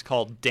game is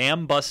called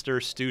Dam Buster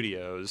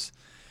Studios,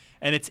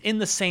 and it's in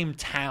the same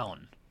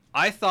town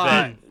I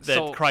thought that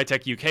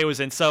Crytek UK was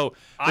in. So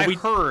I we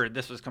heard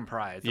this was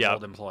comprised of Yeah.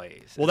 old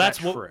employees. Well, Is that's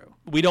that what true?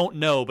 we don't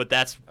know, but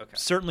that's Okay.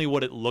 certainly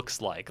what it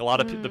looks like. A lot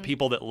of the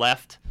people that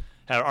left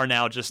are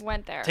now just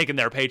Went there. taking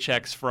their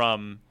paychecks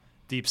from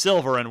Deep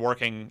Silver and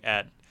working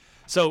at.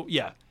 So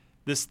yeah,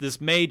 this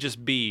may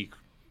just be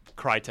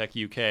Crytek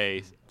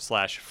UK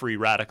 / Free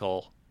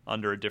Radical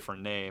under a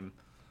different name.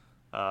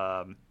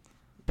 Yeah,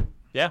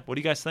 what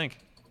do you guys think?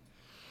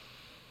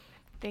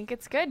 think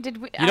it's good. Did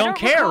we? You don't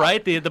care, recall.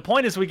 right? The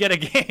point is we get a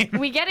game.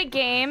 We get a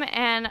game,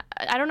 and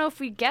I don't know if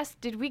we guessed.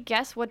 Did we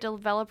guess what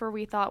developer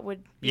we thought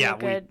would be Yeah, a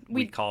good?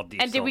 we called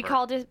Deep And did we Silver.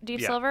 call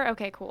Deep Yeah. Silver?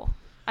 Okay, cool.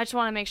 I just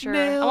want to make sure.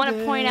 Nailed I want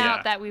to point it. out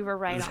Yeah. that we were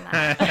right on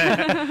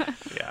that.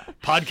 Yeah.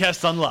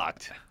 Podcast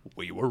unlocked.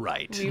 We were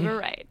right. We were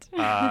right.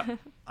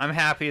 I'm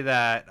happy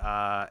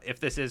that if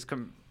this is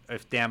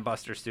if Dam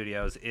Buster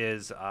Studios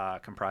is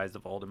comprised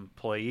of old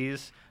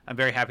employees, I'm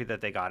very happy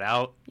that they got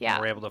out. Yeah.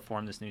 And were able to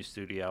form this new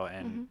studio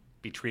and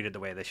be treated the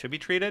way they should be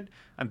treated.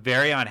 I'm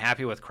very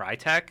unhappy with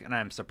Crytek, and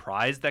I'm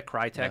surprised that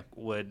Crytek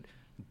would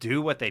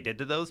do what they did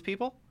to those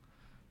people.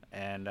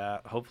 And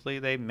hopefully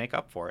they make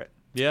up for it.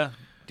 Yeah.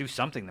 Do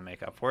something to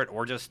make up for it,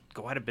 or just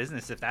go out of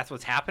business if that's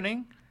what's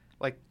happening.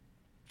 Like,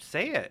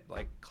 say it.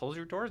 Like, close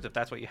your doors if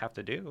that's what you have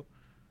to do.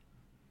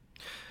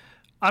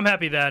 I'm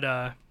happy that,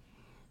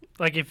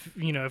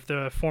 if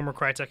the former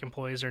Crytek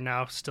employees are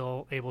now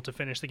still able to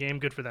finish the game,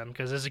 good for them.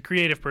 Because as a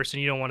creative person,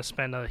 you don't want to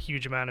spend a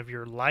huge amount of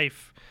your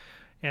life,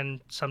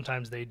 and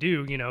sometimes they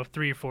do.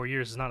 3 or 4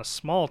 years is not a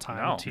small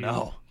time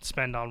to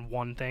spend on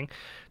one thing.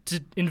 To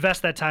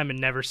invest that time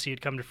and never see it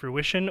come to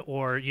fruition,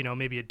 or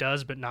maybe it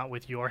does, but not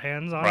with your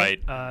hands on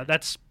it.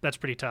 That's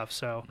pretty tough.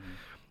 So.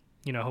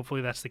 Hopefully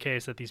that's the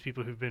case, that these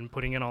people who've been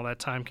putting in all that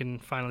time can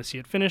finally see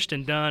it finished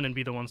and done and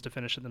be the ones to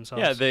finish it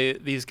themselves. Yeah,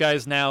 these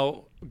guys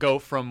now go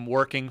from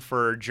working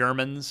for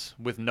Germans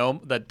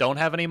that don't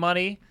have any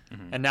money,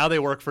 and now they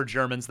work for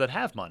Germans that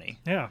have money.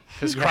 Yeah.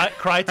 Because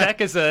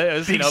Crytek is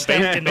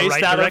step in the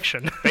right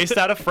direction. based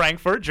out of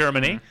Frankfurt,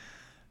 Germany,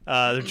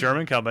 the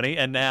German company,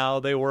 and now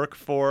they work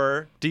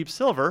for Deep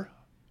Silver,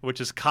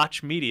 which is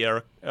Koch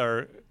Media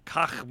or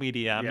Koch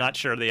Media. I'm not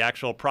sure the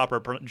actual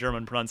proper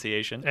German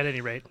pronunciation. At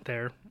any rate,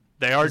 They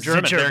are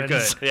German. They're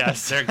Germans. good.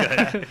 Yes, they're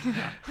good.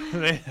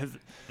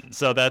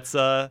 So that's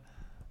that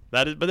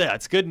is, but yeah,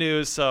 it's good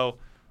news. So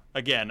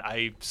again,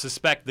 I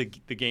suspect the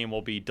game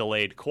will be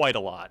delayed quite a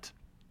lot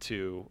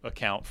to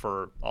account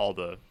for all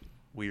the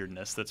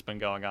weirdness that's been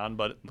going on,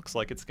 but it looks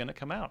like it's going to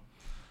come out.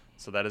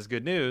 So that is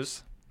good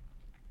news.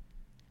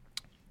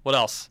 What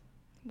else?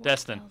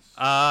 Destin.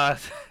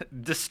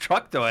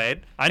 Destructoid.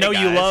 I know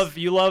Hey, you guys.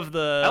 love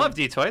the. I love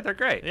Detroit. They're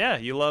great. Yeah,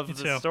 you love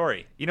the too.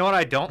 story. You know what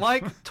I don't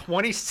like?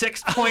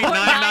 26.99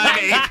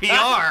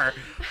 APR.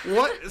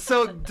 What?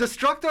 So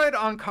Destructoid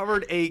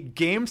uncovered a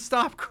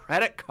GameStop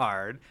credit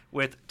card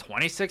with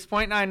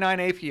 26.99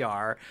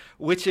 APR,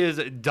 which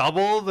is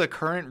double the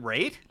current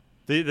rate.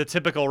 The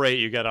typical rate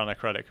you get on a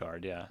credit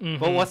card. Yeah.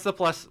 But what's the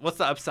plus? What's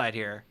the upside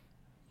here?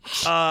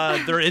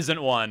 There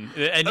isn't one.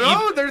 And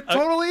There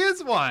totally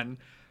is one.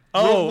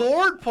 Oh.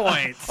 Reward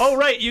points. Oh,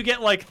 right. You get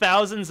like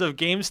thousands of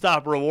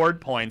GameStop reward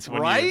points.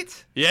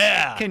 Right?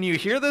 Yeah. Can you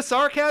hear the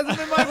sarcasm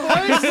in my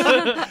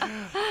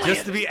voice?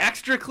 Just to be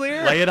extra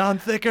clear. Lay it on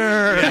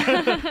thicker.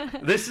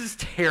 This is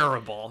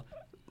terrible.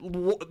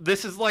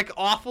 This is like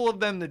awful of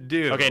them to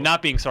do. Okay,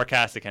 not being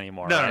sarcastic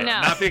anymore. No, right? No.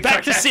 not being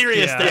Back to sarcastic.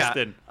 serious, Yeah.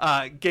 Destin.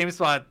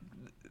 GameSpot.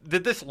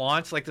 Did this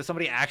launch? Like, does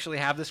somebody actually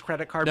have this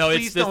credit card? No,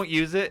 Please don't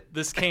use it.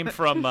 This came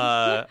from,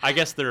 I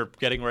guess they're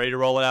getting ready to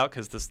roll it out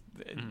because this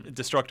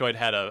Destructoid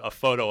had a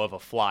photo of a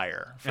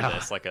flyer for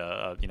this, like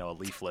a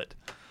leaflet.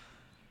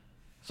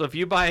 So if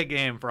you buy a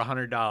game for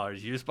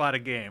 $100, you just bought a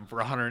game for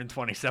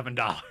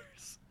 $127.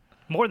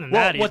 more than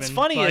Well, that. what's even.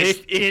 funny Like,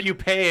 is If you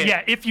pay it.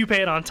 yeah, if you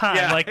pay it on time.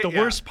 Yeah, Like the yeah.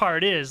 worst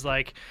part is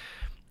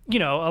you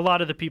know, a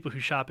lot of the people who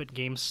shop at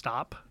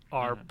GameStop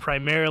are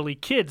primarily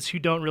kids who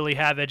don't really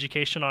have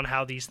education on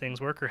how these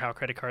things work or how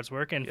credit cards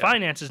work. And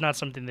finance is not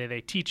something that they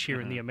teach here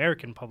in the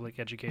American public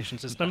education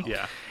system.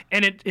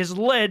 And it has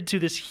led to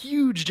this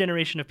huge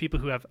generation of people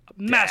who have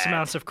mass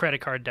amounts of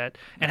credit card debt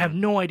and have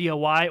no idea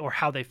why or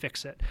how they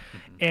fix it.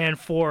 And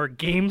for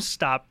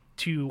GameStop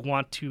to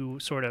want to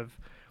sort of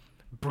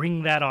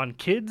bring that on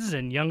kids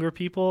and younger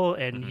people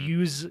and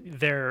use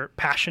their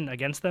passion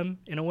against them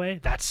in a way,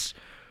 that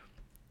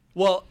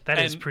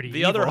is pretty the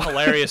evil. other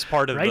hilarious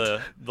part of Right?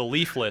 the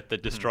leaflet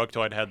that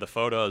Destructoid had the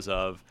photos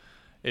of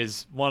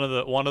is one of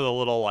the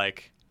little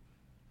like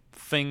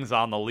things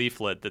on the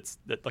leaflet that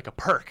like a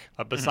perk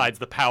besides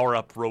the power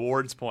up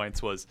rewards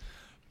points was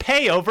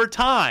pay over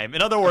time.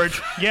 In other words,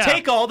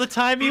 take all the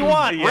time you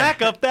want,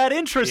 rack up that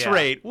interest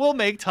rate. We'll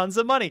make tons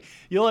of money.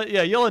 You'll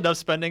end up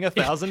spending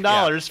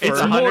 $1,000 for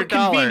It's $100. more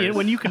convenient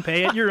when you can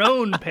pay at your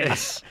own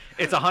pace.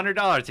 It's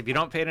 $100. If you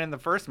don't pay it in the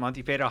first month,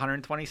 you paid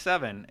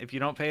 $127. If you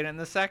don't pay it in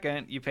the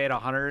second, you paid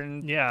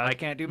 $100. Yeah, I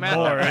can't do math.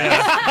 more,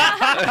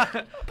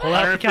 Pull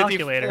out the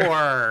calculator.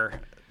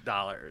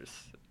 $4.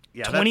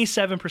 Yeah,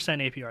 27%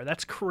 APR.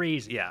 That's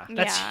crazy. Yeah.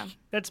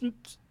 That's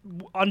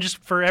on just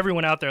for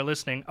everyone out there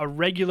listening. A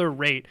regular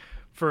rate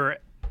for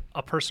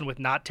a person with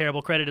not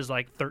terrible credit is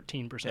like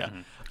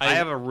 13%. I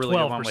have a really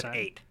good one with 12%.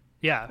 8.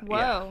 Yeah.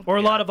 Whoa. Or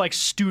a lot of like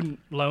student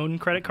loan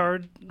credit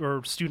card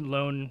or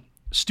student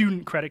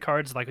credit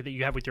cards like that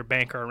you have with your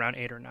bank are around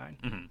 8 or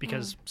 9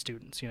 because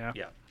students, you know.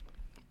 Yeah.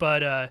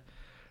 But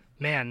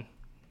man,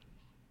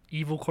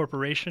 evil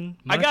corporation.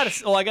 I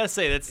gotta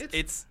say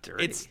it's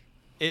dirty.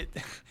 It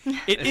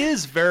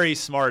is very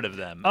smart of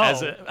them.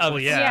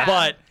 Yeah.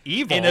 But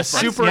evil in a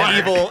super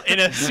evil, in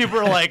a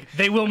super like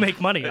they will make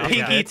money. off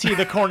pinky it. to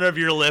the corner of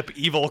your lip,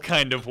 evil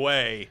kind of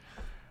way.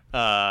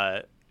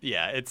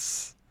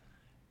 This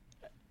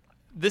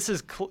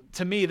is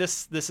to me.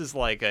 This is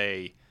like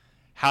a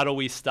how do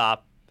we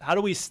stem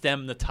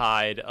the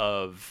tide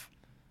of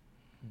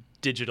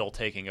digital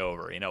taking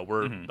over? You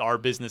know, our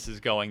business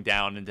is going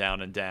down and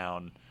down and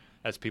down.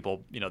 As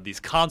people, you know, these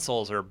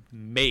consoles are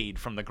made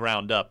from the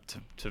ground up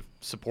to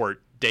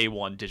support day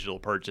one digital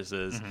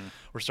purchases.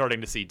 We're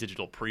starting to see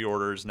digital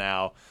pre-orders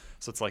now.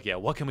 So it's like,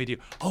 what can we do?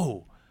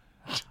 Oh,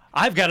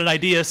 I've got an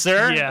idea,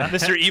 sir. Yeah.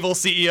 Mr. Evil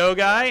CEO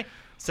guy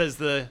says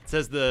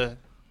the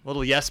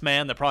little yes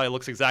man that probably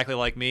looks exactly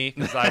like me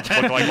because I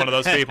look like one of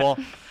those people.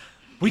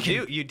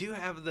 You do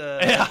have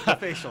the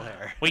facial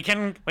hair. We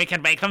can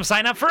make them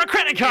sign up for a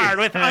credit card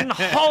with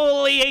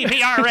unholy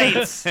APR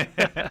rates.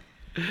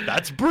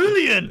 That's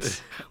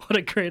brilliant. What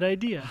a great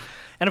idea.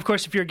 And of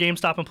course, if you're a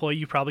GameStop employee,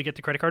 you probably get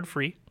the credit card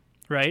free,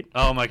 right?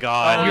 Oh my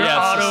God! You're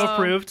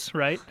auto-approved,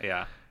 right?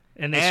 Yeah.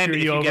 And they screw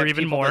you over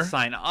even more. To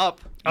sign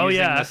up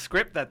using the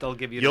script that they'll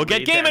give you. You'll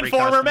get Game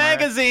Informer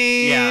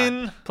magazine.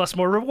 Yeah. Plus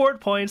more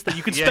reward points that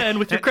you can spend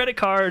with your credit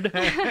card.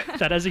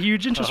 That has a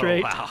huge interest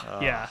rate. Wow.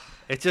 Yeah.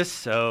 It's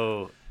just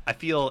so. I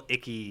feel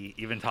icky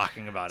even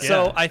talking about it.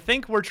 So I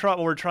think what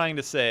we're trying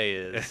to say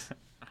is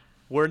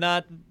we're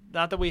not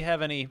that we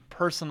have any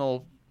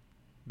personal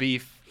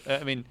beef.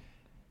 I mean,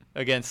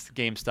 against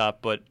GameStop,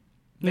 but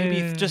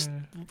maybe just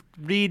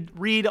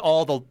read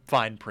all the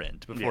fine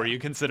print before you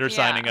consider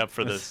signing up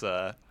for this.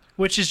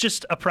 Which is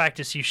just a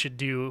practice you should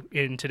do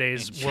in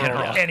today's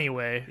world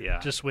anyway. Yeah.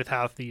 Just with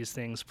how these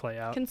things play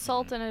out.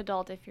 Consult an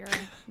adult if you're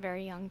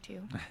very young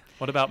too.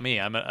 What about me?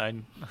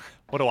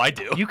 What do I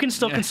do? You can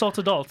still consult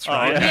adults,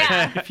 right?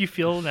 Yeah. If you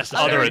feel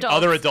necessary.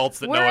 Other adults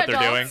that know what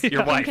they're doing.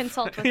 Your wife.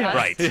 Consult with us.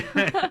 Right.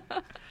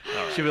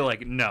 She'll be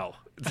like, no.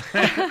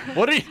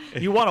 What are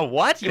you want a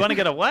what? You want to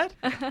get a what?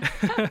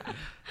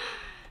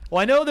 Well,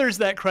 I know there's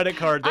that credit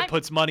card that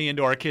puts money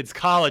into our kids'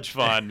 college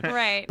fund.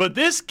 Right. But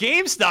this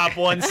GameStop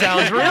one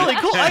sounds really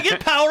cool. I get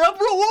power-up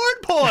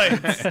reward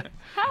points.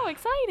 How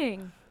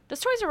exciting. Does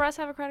Toys R Us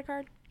have a credit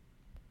card?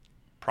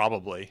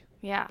 Probably.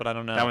 Yeah. But I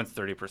don't know. That one's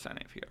 30%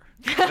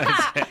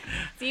 APR.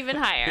 It's even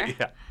higher.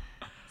 Yeah.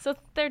 So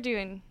they're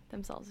doing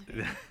themselves a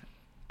favor.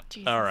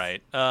 Jesus. All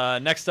right.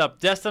 Next up,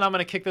 Destin, I'm going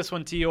to kick this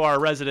one to you, our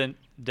resident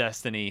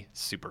Destiny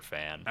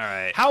superfan. All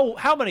right.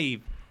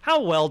 How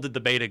well did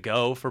the beta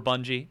go for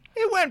Bungie?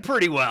 It went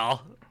pretty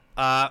well.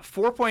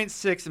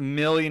 4.6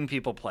 million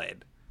people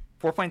played.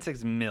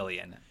 4.6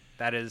 million.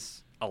 That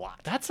is a lot.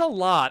 That's a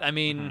lot. I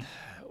mean,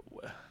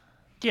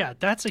 Yeah,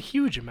 that's a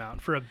huge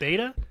amount for a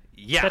beta.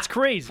 Yeah. That's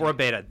crazy. For a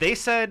beta. They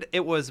said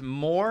it was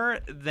more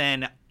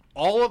than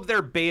all of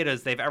their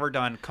betas they've ever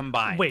done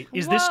combined. Wait,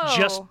 is this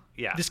just...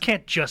 Yeah. This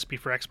can't just be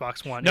for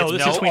Xbox One. No, It's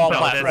this is between all both,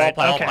 platforms. right?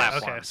 All Okay,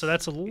 platforms. okay. So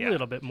that's a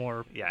little bit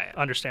more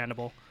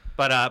understandable.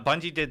 But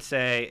Bungie did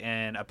say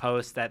in a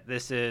post that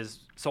this is...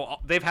 So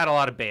they've had a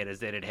lot of betas.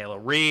 They did Halo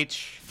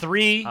Reach.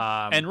 3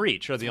 and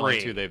Reach are the only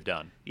 3. two they've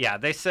done. Yeah,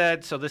 they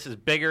said, so this is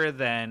bigger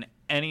than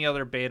any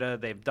other beta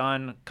they've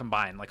done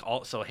combined.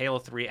 So Halo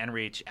 3 and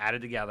Reach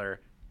added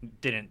together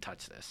didn't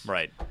touch this.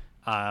 Right.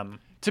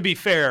 To be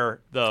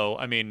fair, though,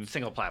 I mean...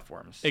 Single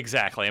platforms.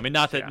 Exactly. I mean,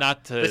 not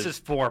to... This is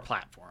 4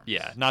 platforms.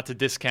 Yeah, not to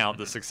discount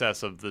the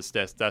success of this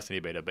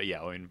Destiny beta, but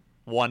yeah, I mean,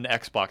 1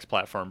 Xbox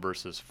platform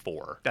versus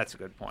 4. That's a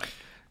good point.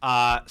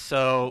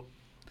 So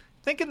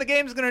thinking the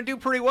game's going to do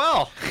pretty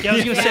well. Yeah, I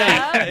was going to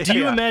say, do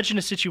you imagine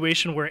a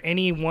situation where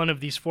any one of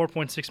these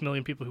 4.6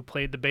 million people who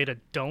played the beta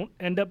don't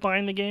end up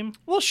buying the game?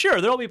 Well, sure.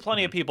 There'll be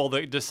plenty of people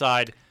that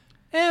decide,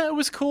 it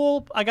was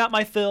cool. I got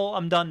my fill.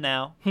 I'm done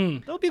now.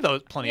 There'll be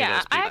plenty of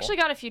those people. I actually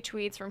got a few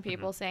tweets from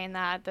people saying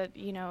that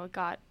it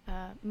got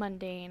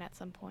mundane at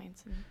some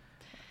points.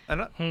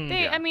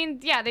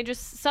 They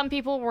just, some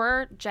people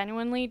were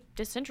genuinely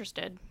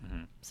disinterested.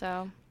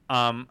 So.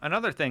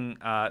 Another thing,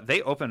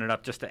 they opened it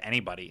up just to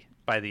anybody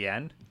by the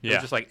end. It was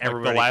just like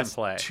everybody the last can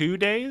play. 2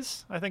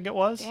 days, I think it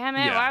was. Damn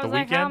it! Why was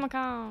I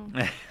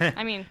Comic-Con?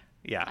 I mean,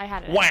 I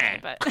had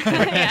it,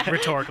 but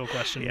Rhetorical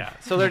question. Yeah.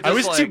 So they're just I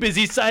was too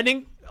busy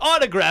signing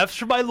autographs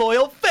for my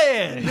loyal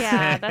fans.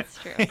 Yeah, that's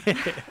true.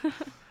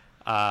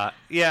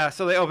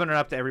 So they opened it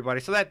up to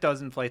everybody. So that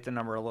does inflate the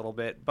number a little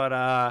bit,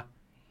 but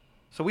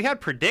so we had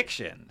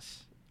predictions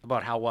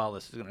about how well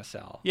this is going to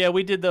sell. Yeah,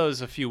 we did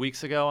those a few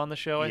weeks ago on the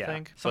show, I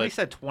think. Somebody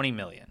said 20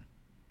 million.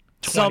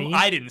 20?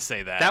 I didn't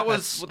say that.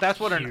 That's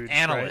what an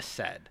analyst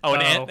said. Oh,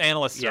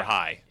 analysts are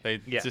high. They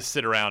just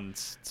sit around and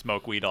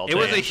smoke weed all day. It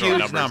was a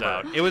huge number.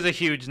 Out. It was a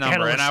huge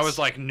number, and I was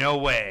like, no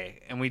way.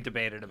 And we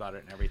debated about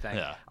it and everything.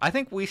 Yeah. I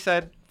think we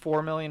said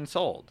 4 million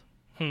sold.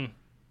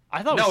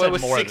 I thought we said it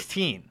was more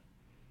 16.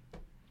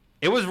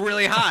 It was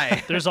really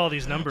high. There's all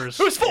these numbers.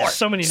 It was 4.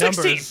 So many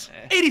 16, numbers.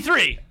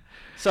 83.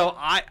 So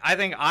I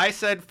think I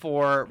said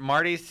 4.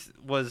 Marty's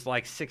was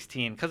like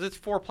 16 because it's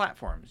 4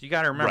 platforms. You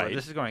got to remember,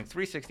 this is going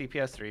 360,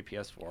 PS3,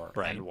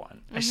 PS4, and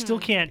 1. I still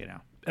can't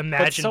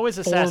imagine so is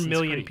 4 Assassin's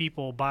million Creed.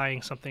 people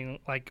buying something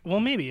like, well,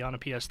 maybe on a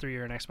PS3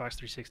 or an Xbox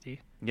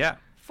 360. Yeah.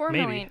 4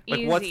 million Like,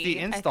 easy, what's the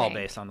install I think.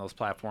 base on those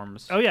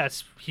platforms? Oh, yeah,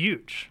 it's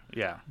huge.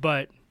 Yeah.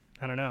 But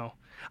I don't know.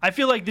 I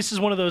feel like this is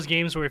one of those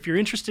games where if you're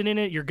interested in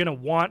it, you're gonna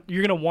want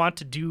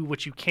to do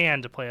what you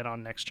can to play it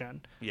on next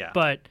gen. Yeah.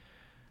 But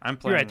I'm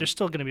playing. you're right. There's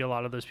still gonna be a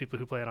lot of those people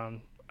who play it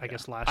on, I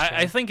guess, last gen.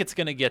 I think it's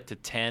going to get to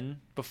 10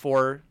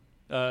 before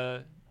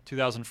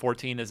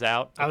 2014 is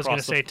out. I was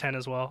gonna say 10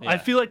 as well. Yeah. I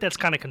feel like that's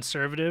kind of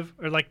conservative,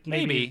 or like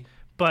maybe.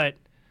 But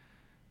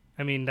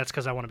I mean, that's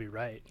because I want to be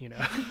right.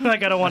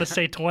 Like I don't want to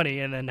say 20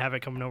 and then have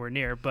it come nowhere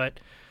near. But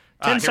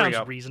 10 sounds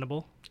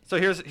reasonable. So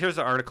here's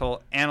the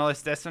article.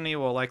 Analyst: Destiny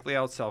will likely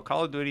outsell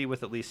Call of Duty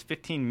with at least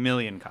 15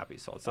 million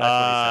copies sold. So that's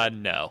what he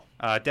said.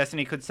 No.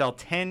 Destiny could sell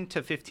 10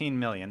 to 15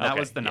 million. That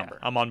was the number.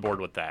 I'm on board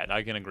with that.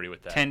 I can agree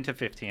with that. 10 to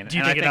 15. Do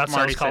you think it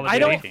outsells Call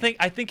of Duty?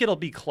 I think it'll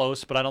be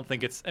close, but I don't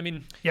think it's. I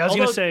mean, I was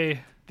gonna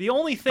say the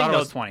only thing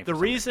though, 20 the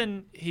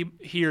reason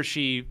he or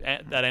she,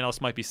 that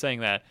analyst might be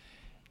saying that,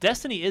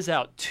 Destiny is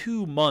out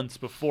 2 months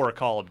before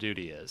Call of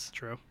Duty is.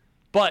 True.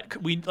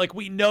 But we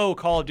know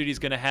Call of Duty is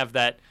going to have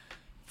that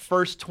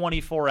first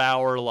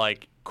 24-hour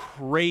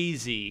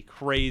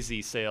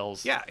crazy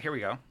sales. Yeah, here we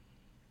go.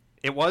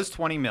 It was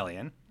 20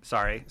 million.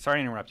 Sorry to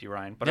interrupt you,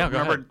 Ryan. But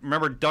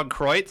remember Doug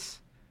Kreutz?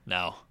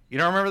 No. You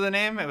don't remember the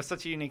name? It was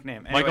such a unique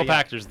name. Anyway, Michael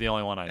Pachter's the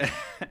only one I know.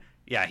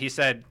 Yeah, he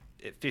said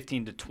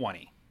 15 to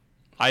 20.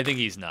 I think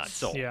he's nuts.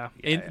 Sold. Yeah.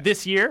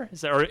 This year,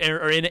 or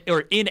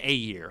in a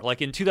year,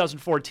 like in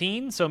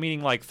 2014, so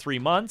meaning like 3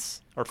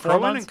 months or 4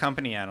 Crowin months. and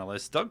Company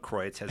analyst Doug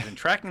Kreutz has been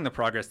tracking the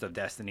progress of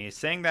Destiny,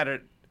 saying that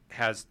it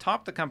has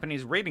topped the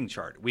company's rating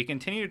chart. We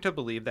continue to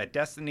believe that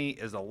Destiny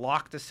is a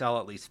lock to sell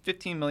at least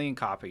 15 million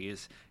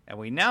copies, and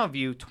we now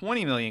view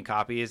 20 million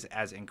copies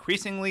as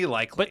increasingly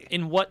likely. But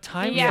in what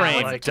time Yeah,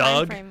 frame, what's the time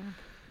Doug? frame?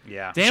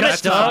 Yeah. Damn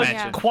it, Doug.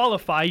 Yeah.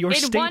 Qualify your In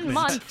statement, 1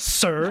 month.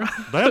 sir.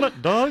 Damn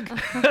it, Doug.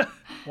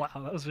 Wow,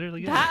 that was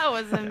really good. That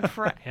was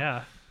impressive.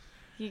 Yeah.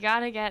 You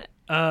gotta get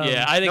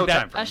Yeah, I think No time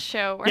that frame. a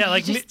show where Yeah, you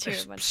like just do a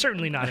bunch of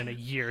certainly things. not in a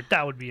year.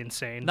 That would be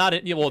insane.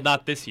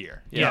 not this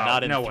year. Yeah,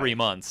 not in no 3 way.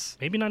 months.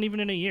 Maybe not even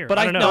in a year. But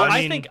I don't know.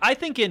 I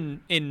think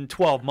in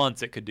 12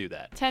 months it could do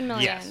that. 10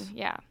 million. Yes.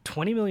 Yeah.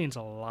 20 million's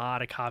a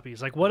lot of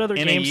copies. Like, what other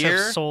In a games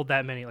year? have sold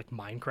that many? Like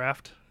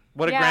Minecraft.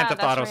 What did Yeah, Grand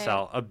Theft that's Auto right.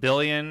 sell? 1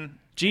 billion?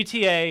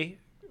 GTA,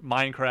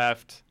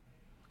 Minecraft,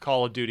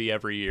 Call of Duty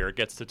every year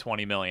gets to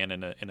 20 million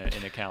in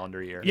a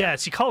calendar year. Yeah,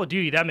 see, Call of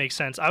Duty, that makes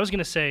sense. I was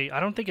gonna say I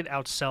don't think it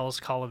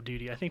outsells Call of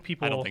Duty. I think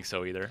people. I don't think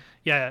so either.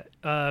 Yeah,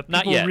 Not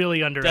people yet. really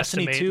Destiny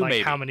underestimate 2 like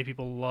maybe. how many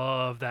people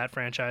love that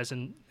franchise.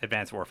 And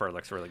Advanced Warfare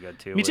looks really good,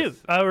 too. me too.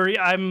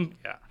 I'm.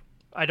 Yeah.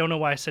 I don't know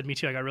why I said me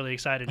too. I got really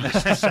excited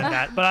just to say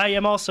that, but I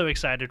am also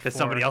excited for Because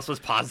somebody else was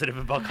positive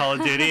about Call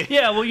of Duty.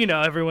 Yeah,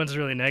 well, everyone's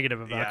really negative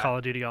about Yeah. Call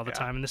of Duty all the Yeah.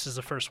 time, and this is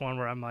the first one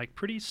where I'm like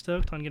pretty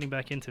stoked on getting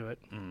back into it.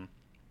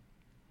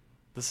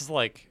 This is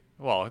like,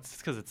 well, it's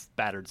because it's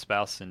battered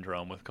spouse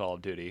syndrome with Call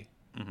of Duty.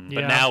 But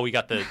Yeah. now we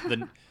got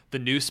the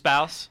new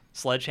spouse,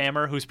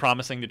 Sledgehammer, who's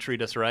promising to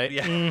treat us right.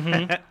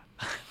 Yeah.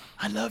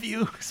 I love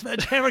you,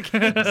 Sledgehammer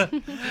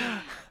Games.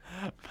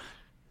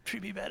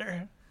 Treat me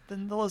better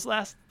than those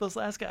last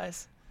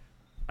guys.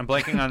 I'm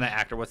blanking on the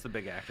actor. What's the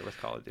big actor with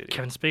Call of Duty?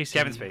 Kevin Spacey.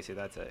 Kevin Spacey,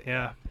 that's it.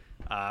 Yeah.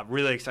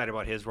 Really excited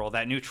about his role.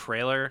 That new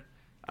trailer.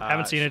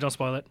 Haven't seen it. Don't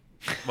spoil it.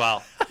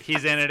 Well,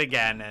 he's in it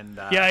again, and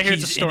Yeah, I hear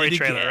it's a he's story in it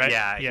trailer, again.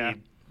 right? yeah, he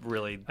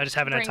really, I just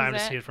haven't had Brings time to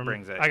it. see it from.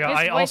 Brings it. I His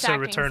voice also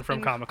acting's returned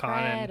from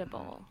Comic-Con. And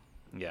incredible.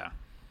 yeah.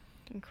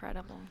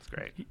 Incredible. It's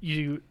great.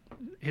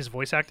 His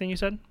voice acting, you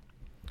said?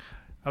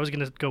 I was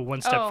going to go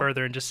one step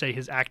further and just say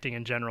his acting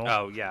in general.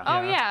 Oh, yeah.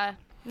 Oh, yeah.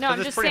 No,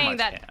 I'm just saying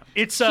that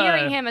it's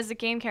hearing him as a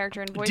game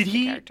character and voicing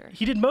the character.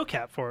 He did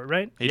mocap for it,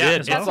 right? He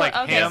did. It's like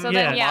him, so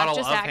then, model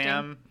just of acting.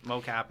 him,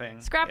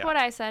 mocapping. Scrap what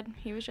I said.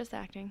 He was just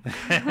acting.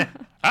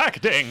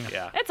 Acting.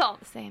 Yeah. It's all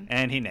the same.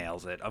 And he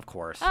nails it, of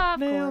course.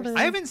 Of course.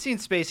 I haven't seen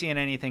Spacey in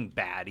anything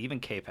bad, even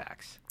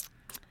K-Pax.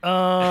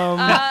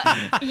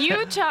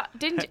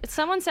 Didn't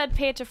someone said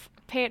Pay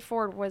It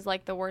Forward was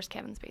like the worst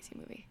Kevin Spacey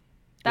movie?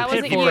 That Pay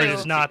wasn't It Forward you.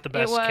 is not the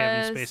best It was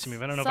Kevin Spacey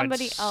movie. I don't know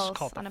somebody if I'd else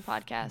call it on a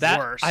podcast.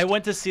 worst. I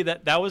went to see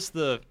that. That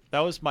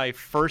was my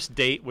first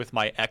date with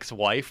my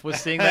ex-wife.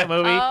 Was seeing that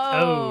movie.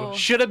 Oh.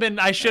 Should have been.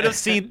 I should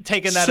have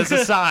taken that as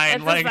a sign.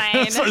 It's like a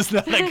sign. this was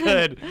not that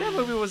good. That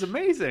movie was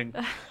amazing.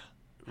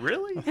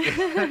 Really?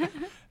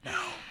 No.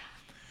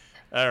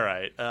 All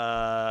right.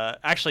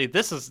 Actually,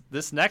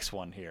 this next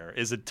one here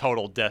is a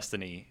total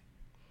Destiny.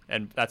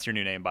 And that's your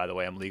new name, by the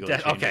way. I'm legally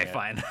changing Okay, it.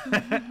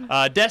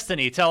 fine.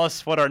 Destiny, tell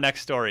us what our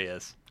next story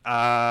is. All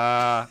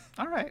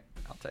right.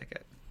 I'll take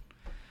it.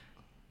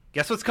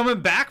 Guess what's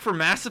coming back for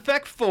Mass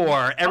Effect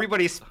 4?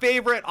 Everybody's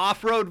favorite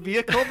off-road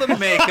vehicle, the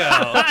Mako.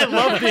 I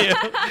love you.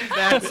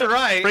 That's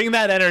right. Bring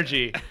that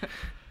energy.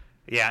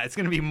 Yeah, it's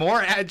going to be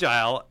more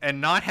agile and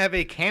not have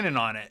a cannon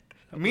on it.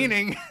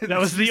 Meaning that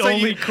was the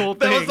only cool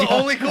thing. That was the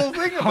only cool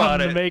thing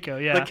about on it. The Mako,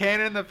 yeah. The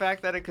cannon, the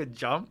fact that it could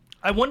jump.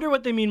 I wonder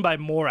what they mean by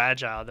more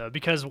agile, though,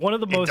 because one of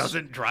the most... It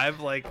doesn't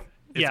drive like...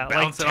 It's like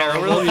bouncing all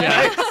terrible. over the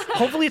place.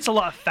 Hopefully it's a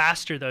lot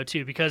faster, though,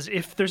 too, because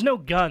if there's no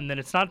gun, then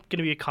it's not going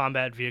to be a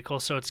combat vehicle,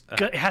 so it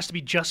has to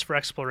be just for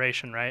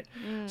exploration, right?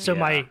 So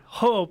my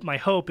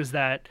hope is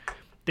that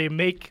they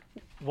make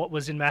what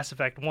was in Mass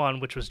Effect 1,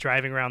 which was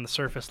driving around the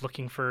surface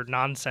looking for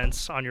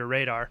nonsense on your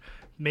radar.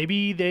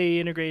 Maybe they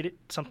integrated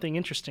something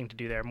interesting to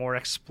do there, more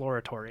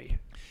exploratory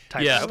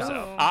type of stuff.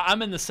 So.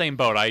 I'm in the same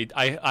boat.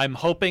 I'm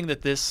hoping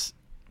that this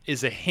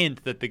is a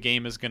hint that the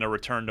game is going to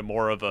return to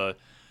more of a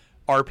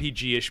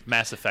RPG-ish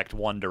Mass Effect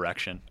 1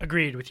 direction.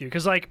 Agreed with you,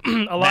 because like a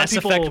lot of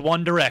people... Mass Effect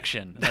 1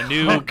 Direction, a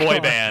new boy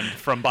band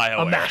from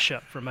BioWare. A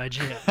mashup from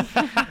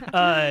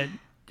IGN.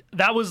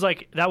 That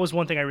was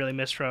one thing I really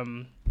missed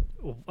from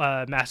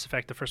Mass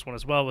Effect, the first one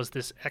as well, was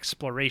this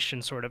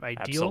exploration sort of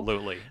ideal.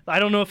 Absolutely. I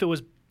don't know if it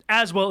was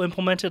as well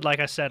implemented. Like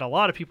I said, a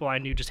lot of people I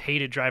knew just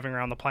hated driving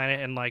around the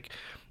planet and like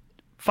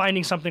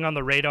finding something on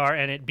the radar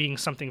and it being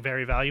something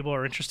very valuable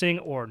or interesting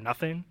or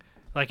nothing.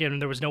 Like,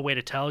 and there was no way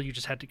to tell. You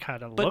just had to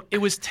kind of look. But it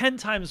was 10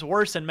 times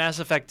worse in Mass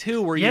Effect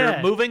 2, where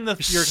you're moving your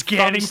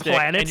scanning thumbstick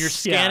planets, and you're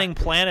scanning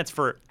planets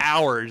for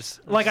hours.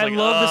 Like, I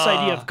love this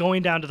idea of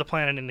going down to the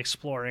planet and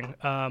exploring.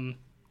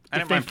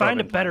 If they find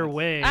a better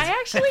way. I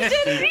actually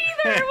didn't either.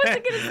 I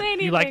wasn't going to say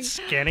anything. You liked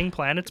scanning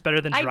planets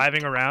better than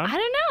driving around? I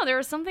don't know. There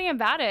was something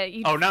about it.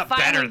 Not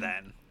better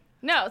then.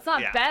 No, it's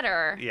not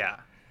better. Yeah.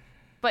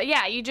 But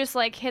yeah, you just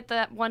like hit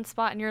that one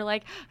spot and you're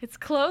like, it's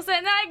close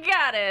and I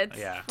got it.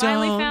 Yeah.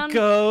 Finally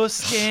Go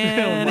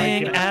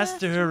scanning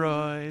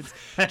asteroids.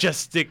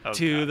 Just stick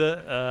to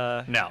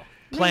the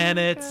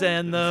planets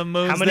and the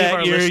moons How many of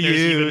our you're listeners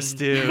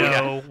used even to.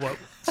 know what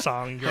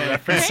song you're Great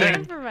referencing?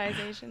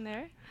 improvisation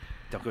there.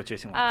 Don't go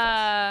chasing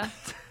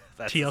waterfalls.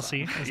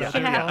 TLC. Is that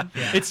Yeah.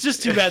 yeah. It's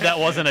just too bad that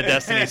wasn't a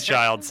Destiny's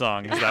Child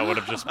song, because that would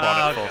have just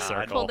brought it full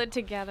circle. Pulled it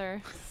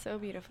together so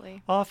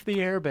beautifully. Off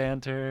the air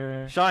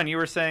banter. Sean, you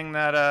were saying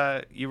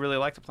that you really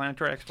like the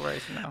planetary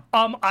exploration now?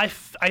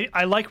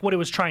 I like what it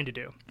was trying to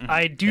do. Mm-hmm.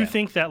 I do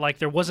think that like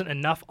there wasn't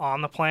enough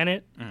on the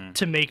planet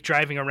to make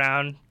driving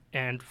around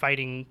and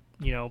fighting,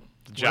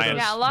 Giant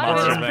a lot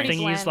of it was pretty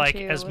thingies bland, like too.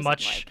 as It wasn't,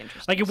 much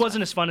interesting it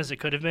wasn't stuff. as fun as it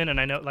could have been. And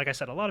I know, like I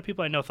said, a lot of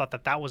people I know thought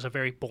that was a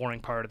very boring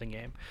part of the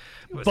game.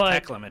 It was But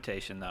tech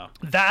limitation, though.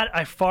 that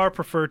I far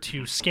prefer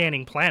to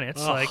scanning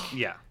planets.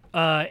 Yeah.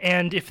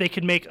 And if they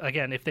could make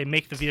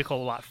the vehicle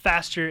a lot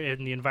faster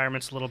and the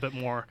environment's a little bit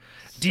more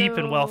deep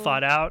and well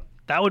thought out,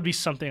 that would be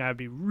something I'd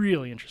be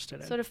really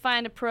interested in. So to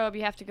find a probe,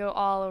 you have to go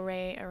all the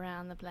way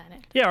around the planet.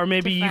 Yeah, or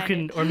maybe to you find can,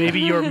 it. or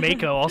maybe your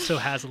Mako also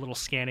has a little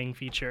scanning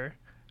feature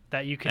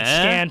that you can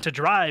scan to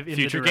drive in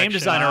Future the direction. game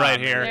designer right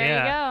here. There you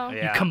go.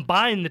 Yeah. You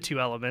combine the two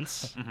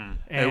elements.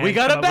 And we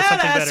got come a up with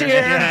something badass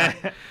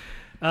better. here.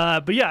 Yeah.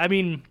 But yeah, I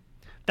mean,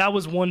 that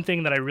was one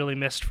thing that I really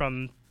missed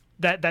from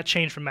that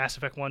change from Mass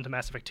Effect 1 to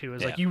Mass Effect 2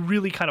 is like you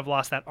really kind of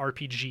lost that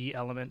RPG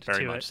element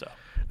Very to much it. so.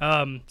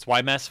 That's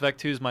why Mass Effect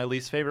 2 is my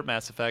least favorite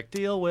Mass Effect.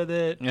 Deal with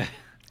it.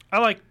 I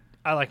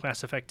like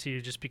Mass Effect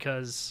 2 just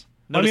because.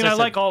 Notice I said-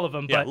 like all of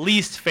them, but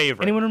least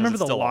favorite. anyone remember 'cause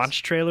the it's still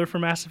launch trailer for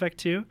Mass Effect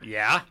 2?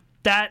 Yeah.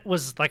 That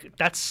was like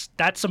that's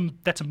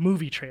a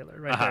movie trailer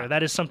right there.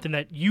 That is something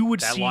that you would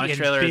That see launch in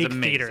trailer is big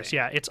amazing. theaters.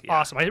 Yeah, it's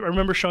awesome. I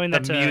remember showing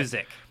that The to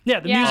music. Yeah,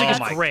 the Yeah. music Oh is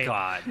my great.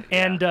 God.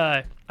 And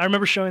I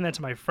remember showing that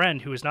to my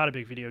friend who was not a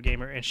big video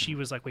gamer, and she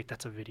was like, "Wait,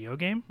 that's a video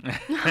game?" And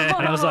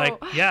I was like,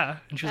 "Yeah."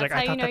 And she was That's like,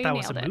 "I how thought you that know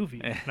was you a nailed it.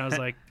 movie." And I was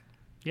like,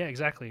 "Yeah,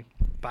 exactly."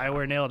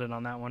 BioWare nailed it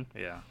on that one.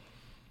 Yeah.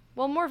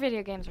 Well, more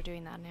video games are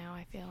doing that now,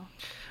 I feel.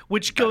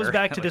 Which goes Better.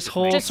 back to Like this just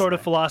whole make sort of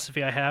sense.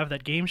 philosophy I have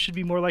that games should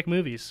be more like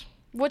movies,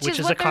 Which is what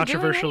a they're doing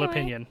controversial anyway.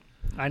 opinion.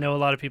 I know a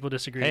lot of people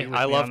disagree. Hey, with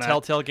I me love on that.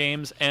 Telltale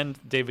games and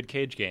David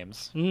Cage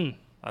games.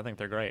 I think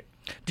they're great.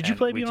 Did you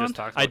play Beyond?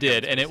 I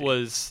did, and it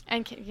was.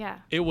 Yeah.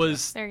 It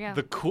was there you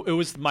go. It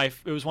was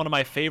one of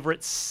my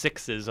favorite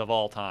 6s of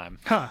all time.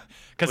 Huh?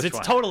 Because it's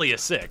totally a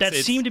 6. That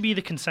seemed to be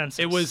the consensus.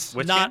 It was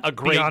not a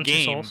great Beyond Two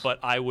game, Souls? but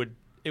I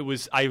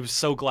was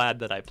so glad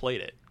that I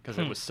played it because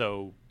it was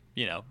so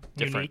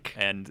different Unique.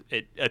 and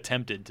it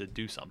attempted to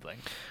do something.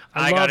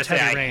 I gotta loved say,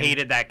 Heavy I Rain.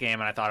 hated that game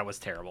and I thought it was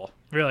terrible.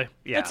 Really?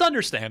 Yeah, It's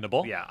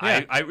understandable. Yeah,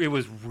 it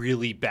was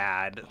really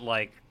bad.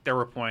 Like there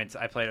were points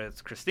I played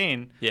with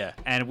Christine. Yeah.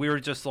 and we were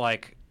just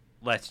like,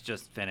 let's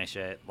just finish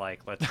it.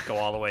 Like let's go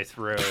all the way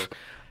through.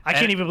 I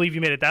can't even believe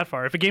you made it that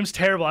far. If a game's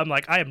terrible, I'm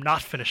like, I am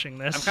not finishing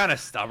this. I'm kind of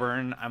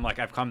stubborn. I'm like,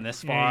 I've come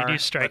this Yeah, far. you do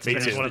strike Let's me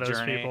as finish one the of those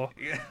journey. people.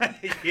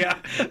 Yeah,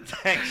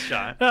 thanks,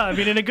 Sean. No, I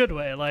mean in a good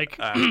way. Like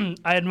I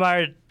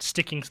admire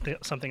sticking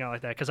something out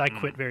like that because I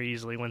quit very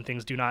easily when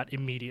things do not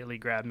immediately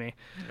grab me.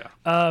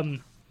 Yeah.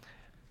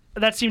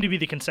 That seemed to be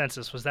the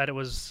consensus, was that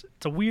it's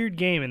a weird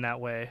game in that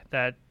way,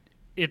 that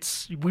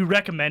we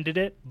recommended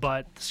it,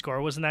 but the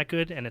score wasn't that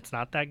good and it's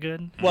not that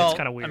good. Well, it's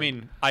kind of weird. I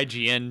mean,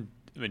 IGN.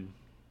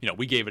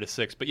 We gave it a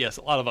 6, but yes,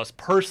 a lot of us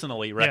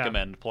personally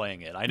recommend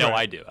playing it. I know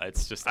I do.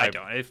 It's just I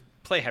don't.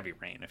 Play Heavy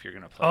Rain if you're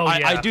gonna play. Oh,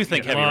 yeah. I do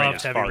think Heavy Rain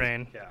is Heavy far.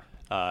 Rain.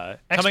 Yeah.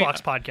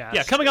 Xbox podcast.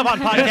 Yeah, coming up on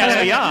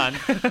Podcast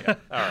Beyond.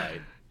 All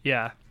right.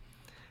 Yeah.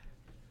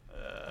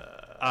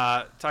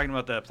 Talking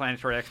about the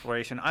planetary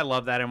exploration, I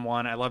love that in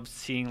 1. I love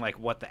seeing like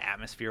what the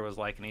atmosphere was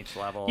like in each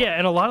level. Yeah,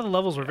 and a lot of the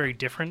levels were very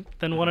different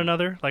than one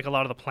another. Like a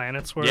lot of the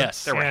planets were.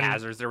 Yes. There were and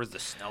hazards. There was the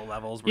snow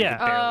levels where Yeah. you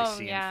could barely Oh,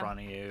 see yeah. in front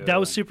of you. That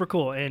was super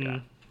cool,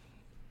 and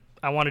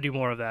I want to do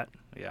more of that.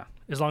 Yeah.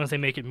 As long as they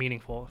make it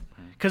meaningful.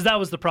 Because that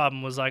was the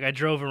problem, was like I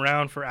drove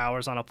around for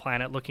hours on a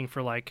planet looking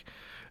for like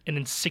an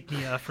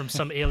insignia from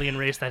some alien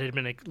race that had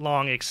been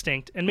long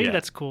extinct. And maybe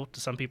that's cool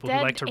to some people Dead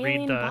who like to read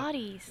alien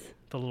bodies.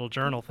 the little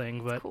journal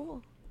thing. But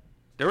Cool.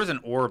 There was an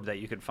orb that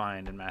you could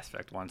find in Mass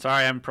Effect 1.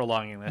 Sorry, I'm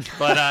prolonging this.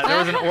 But there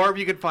was an orb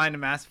you could find in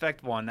Mass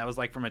Effect 1 that was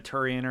like from a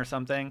Turian or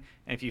something.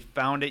 And if you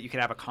found it, you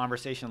could have a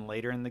conversation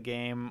later in the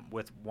game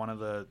with one of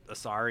the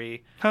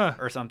Asari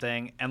or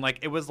something. And like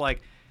it was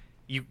like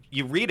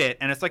you read it,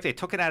 and it's like they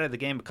took it out of the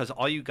game because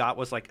all you got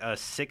was like a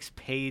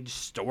 6-page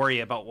story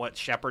about what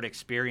Shepard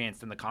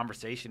experienced in the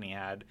conversation he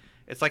had.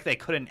 It's like they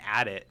couldn't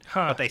add it,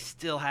 but they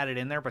still had it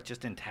in there, but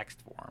just in text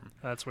form.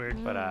 that's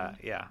weird. But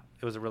yeah,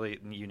 it was a really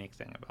unique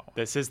thing about it.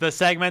 This is the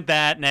segment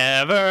that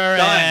never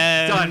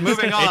ends. Done.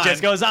 Moving on. It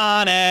just goes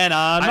on and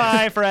on,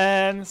 my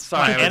friends.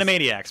 Sorry,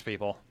 Animaniacs,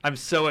 people. I'm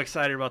so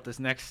excited about this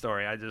next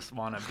story. I just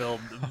want to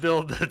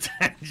build the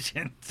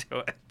tension to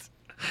it.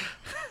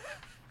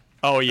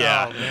 Oh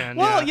yeah. Oh, man,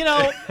 well,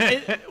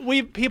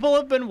 yeah. people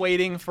have been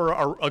waiting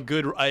for a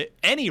good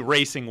any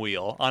racing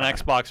wheel on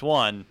Xbox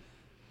One,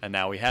 and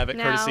now we have it,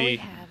 Now courtesy we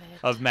have it.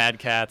 of Mad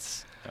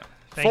Catz.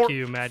 Thank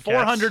you, Mad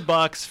Catz.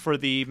 $400 for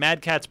the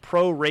Mad Catz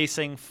Pro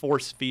Racing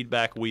force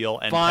feedback wheel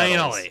and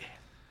Finally.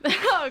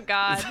 Oh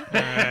God. All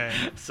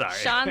right. Sorry.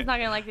 Sean's not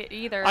gonna like it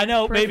either. I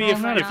know. Maybe if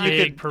Peripheral or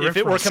you not. could, if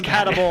it were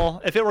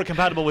compatible, if it were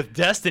compatible with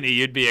Destiny,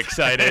 you'd be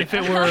excited. If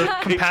it were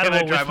compatible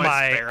Can I drive with my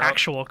my Sparrow?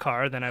 actual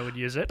car, then I would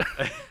use it.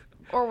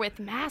 Or with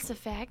Mass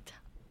Effect.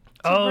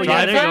 Oh, bring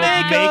yeah, it there you go.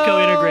 back.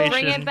 Mako integration.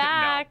 Bring it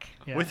back.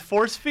 Yeah. With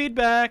force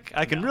feedback,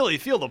 I can really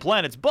feel the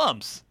planet's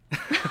bumps.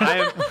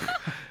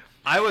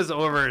 I was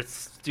over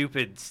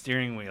stupid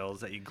steering wheels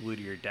that you glue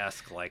to your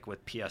desk, like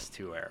with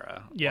PS2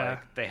 era. Yeah.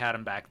 Like, they had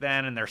them back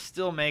then, and they're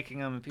still making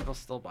them, and people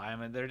still buy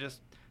them, and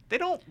they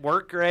don't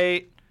work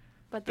great.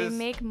 But they This-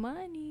 make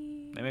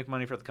money. They make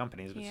money for the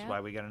companies, which is Yeah.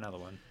 why we got another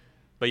one.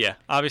 But yeah,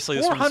 obviously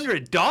this one's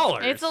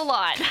 $400. It's a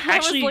lot.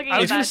 Actually, looking I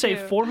was at going that to say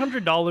too.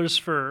 $400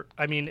 for,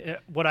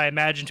 what I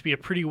imagine to be a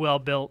pretty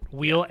well-built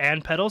wheel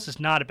and pedals is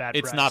not a bad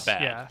price. It's not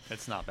bad. Yeah.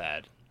 It's not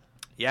bad.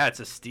 Yeah,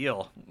 it's a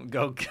steal.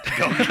 Go get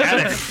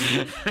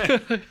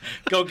it.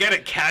 Go get it,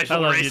 I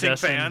casual love you, racing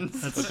Dustin.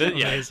 fans. That's Yeah.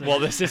 amazing. Well,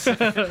 this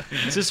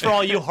is for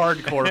all you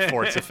hardcore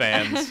Forza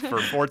fans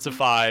for Forza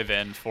 5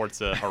 and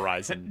Forza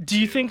Horizon. Do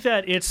you 2. think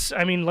that it's,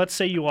 let's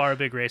say you are a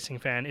big racing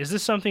fan. Is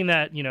this something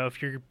that,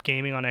 if you're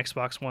gaming on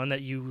Xbox One,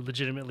 that you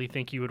legitimately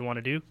think you would want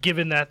to do,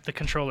 given that the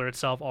controller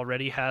itself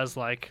already has,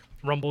 like,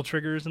 rumble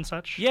triggers and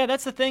such? Yeah,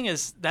 that's the thing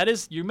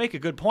you make a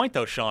good point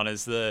though, Sean,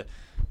 is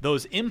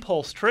those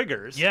impulse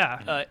triggers.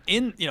 Yeah.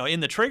 In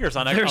the triggers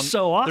on They're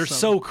so awesome. They're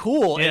so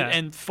cool. Yeah.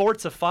 And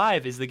Forza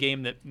 5 is the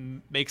game that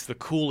makes the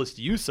coolest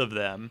use of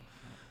them.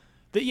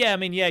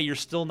 You're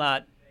still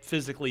not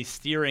physically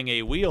steering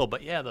a wheel,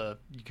 but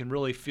you can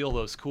really feel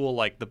those cool,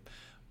 like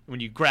when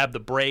you grab the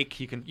brake,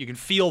 you can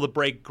feel the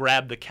brake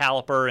grab the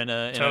caliper in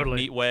a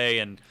neat way,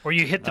 and or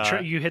you hit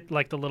you hit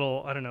like the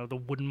little, the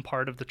wooden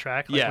part of the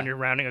track, like when you're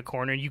rounding a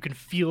corner, you can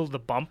feel the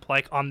bump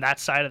like on that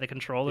side of the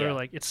controller. Yeah.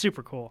 Like it's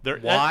super cool.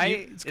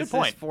 Why it's a good is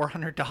point. this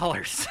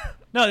 $400?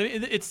 No,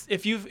 it's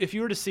if you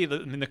were to see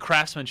the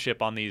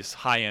craftsmanship on these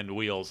high end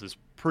wheels is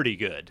pretty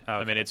good. Okay.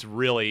 I mean, it's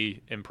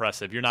really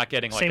impressive. You're not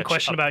getting like same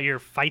question about your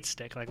fight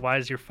stick. Like, why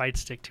is your fight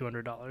stick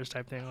 $200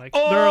 type thing? Like,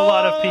 there are a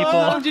lot of people.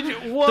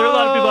 There are a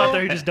lot of people out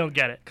there who just don't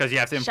get it because you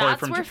have to import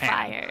from Japan.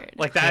 Fired.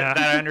 Like that, that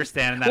I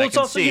understand. And that well, I it's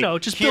can also see.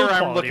 Just here build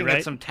quality, I'm looking right?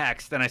 at some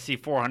text and I see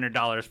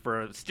 $400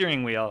 for a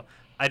steering wheel.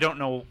 I don't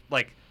know,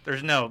 like,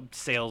 there's no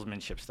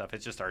salesmanship stuff.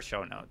 It's just our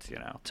show notes,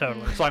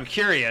 Totally. So I'm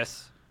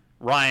curious.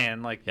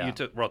 Ryan, you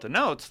wrote the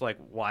notes. Like,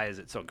 why is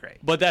it so great?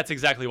 But that's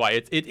exactly why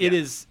it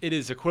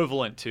is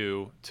equivalent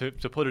to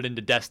put it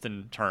into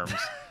Destin terms.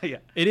 Yeah,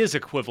 it is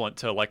equivalent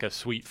to like a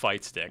sweet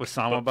fight stick with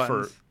Sama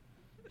buttons.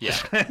 Yeah,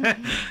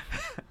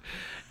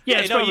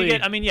 it's probably... you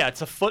get. I mean,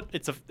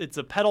 it's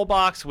a pedal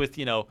box with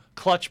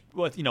clutch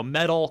with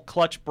metal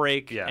clutch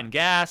brake and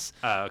gas,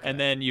 and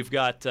then you've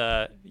got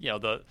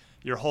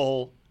your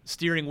whole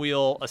steering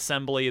wheel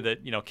assembly that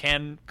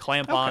can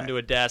clamp onto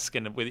a desk,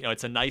 and with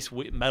it's a nice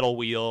metal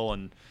wheel,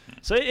 and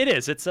so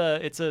it's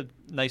a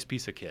nice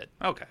piece of kit.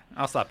 Okay,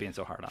 I'll stop being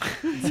so hard on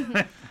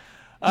it.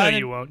 No,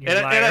 you won't. It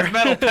has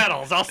metal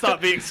pedals. I'll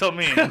stop being so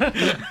mean.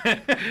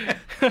 I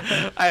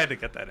had to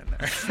get that in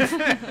there.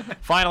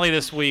 Finally,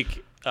 this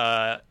week,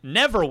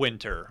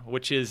 Neverwinter,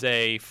 which is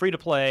a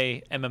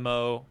free-to-play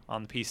MMO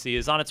on the PC,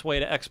 is on its way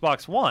to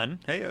Xbox One.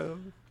 Heyo.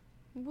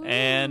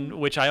 And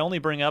which I only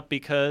bring up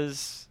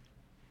because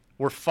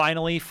we're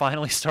finally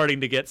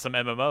starting to get some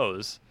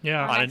MMOs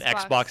on an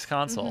Xbox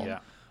console. Mm-hmm. Yeah.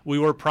 We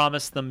were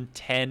promised them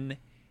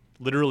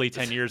literally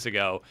 10 years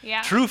ago.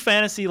 Yeah. True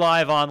Fantasy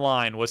Live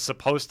Online was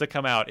supposed to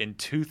come out in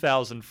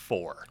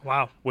 2004.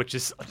 Wow. Which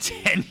is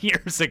 10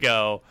 years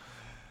ago.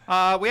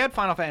 We had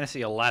Final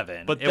Fantasy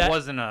 11, but it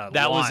wasn't a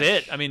That launch. was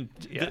it. I mean,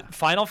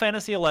 Final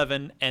Fantasy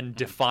 11 and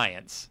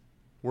Defiance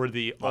were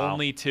the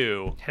only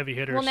two heavy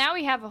hitters. Well, now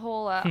we have a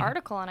whole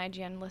article on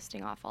IGN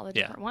listing off all the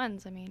different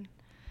ones. I mean,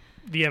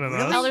 the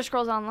MMOs, Elder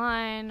Scrolls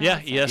Online. Yeah,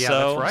 ESO. Yeah,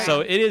 that's right.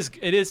 So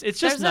it's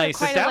just nice.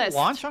 Did that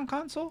launch on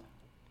console?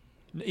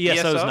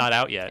 ESO is not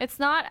out yet. It's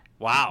not.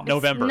 Wow.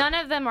 November. None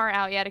of them are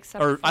out yet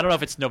except. Or I don't know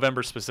if it's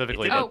November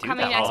specifically. Coming to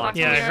Xbox.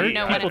 Yeah, I heard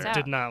know people when it's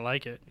did out. not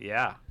like it.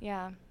 Yeah.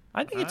 Yeah.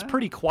 I think it's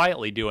pretty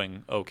quietly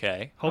doing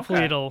okay.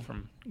 Hopefully it'll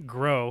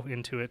grow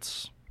into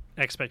its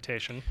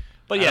expectation.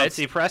 But yeah, I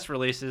see press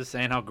releases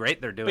saying how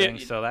great they're doing,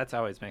 so that's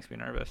always makes me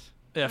nervous.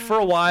 Yeah, for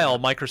a while,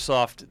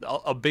 Microsoft,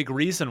 a big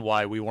reason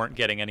why we weren't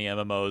getting any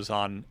MMOs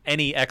on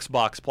any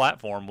Xbox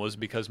platform was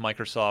because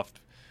Microsoft,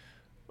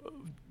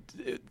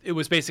 it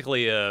was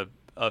basically a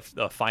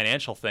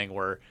financial thing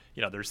where,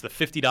 there's the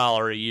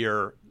 $50 a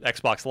year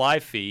Xbox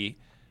Live fee,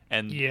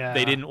 and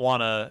they didn't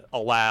want to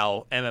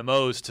allow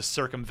MMOs to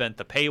circumvent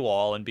the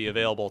paywall and be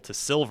available to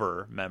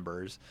silver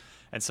members.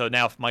 And so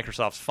now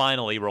Microsoft's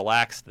finally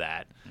relaxed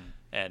that,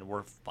 and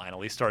we're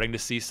finally starting to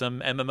see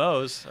some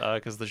MMOs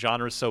because the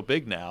genre is so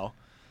big now.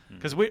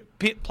 Because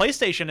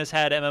PlayStation has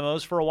had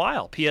MMOs for a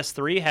while.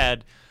 PS3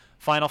 had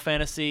Final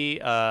Fantasy,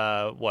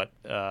 11,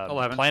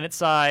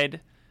 PlanetSide,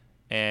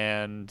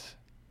 and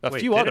a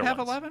few other ones. Did it have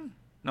 11?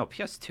 No,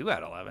 PS2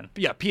 had 11.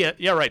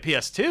 Yeah, right.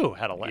 PS2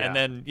 had 11, and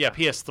then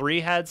Okay.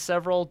 PS3 had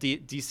several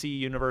DC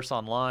Universe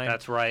Online.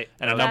 That's right,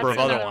 and a number of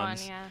other another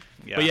ones. One,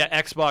 yeah. But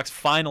Xbox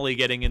finally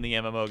getting in the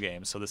MMO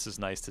game, so this is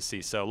nice to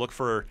see. So look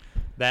for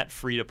that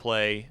free to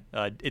play.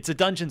 It's a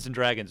Dungeons and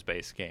Dragons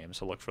based game,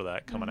 so look for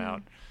that coming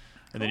out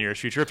in the near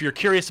future. If you're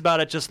curious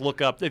about it, just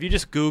look up. If you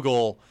just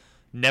Google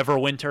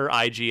Neverwinter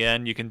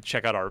IGN, you can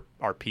check out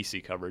our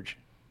PC coverage.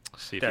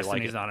 See if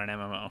Destiny's you like it. not an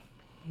MMO.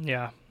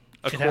 Yeah.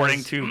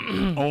 According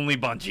to only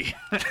Bungie.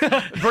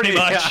 Pretty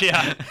much,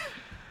 yeah.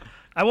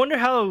 I wonder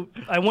how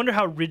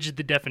rigid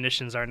the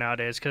definitions are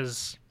nowadays,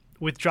 because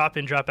with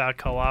drop-in, drop-out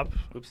co-op,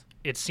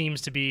 it seems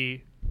to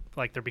be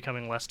like they're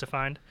becoming less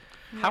defined.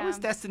 How is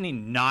Destiny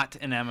not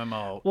an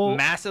MMO? Well,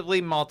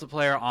 massively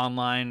multiplayer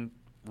online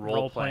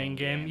role-playing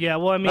game. Yeah,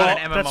 well, I mean,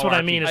 that's what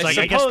I mean. Is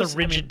I guess the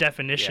rigid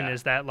definition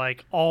is that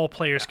like all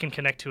players can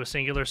connect to a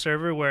singular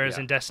server, whereas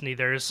in Destiny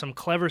there is some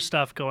clever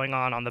stuff going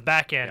on the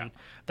back end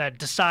that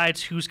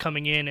decides who's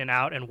coming in and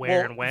out and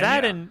where and when.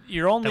 And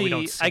you're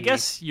only, I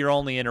guess, you're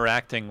only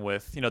interacting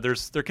with,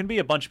 there can be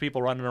a bunch of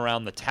people running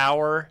around the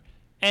tower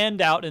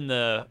and out in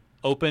the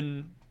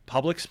open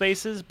public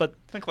spaces, but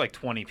I think like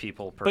 20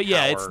 people per. But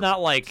yeah, it's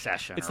not like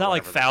session. It's not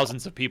like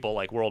thousands of people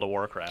like World of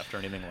Warcraft or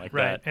anything like that.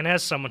 Right. And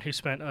as someone who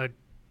spent a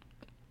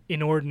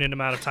inordinate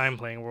amount of time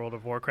playing World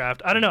of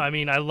Warcraft, I don't know. I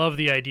mean, I love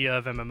the idea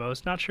of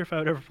MMOs. Not sure if I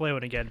would ever play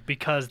one again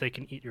because they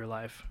can eat your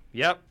life.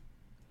 Yep.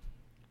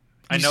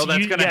 I know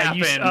that's going to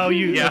happen.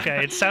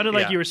 Okay. It sounded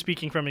like you were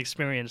speaking from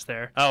experience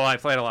there. Oh, I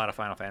played a lot of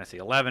Final Fantasy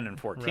 11 and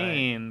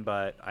 14,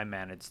 but I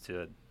managed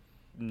to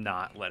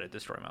not let it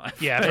destroy my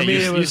life. Yeah, for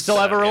me it was. You still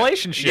have a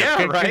relationship.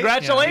 Yeah, right?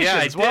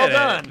 Congratulations. Well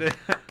done.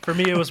 For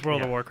me, it was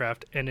World of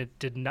Warcraft, and it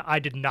did not. I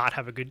did not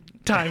have a good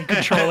time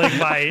controlling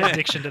my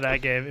addiction to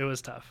that game. It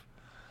was tough.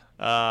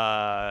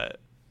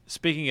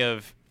 Speaking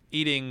of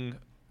eating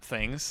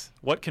things,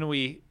 what can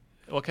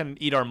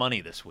eat our money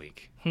this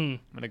week? I'm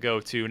gonna go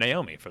to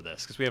Naomi for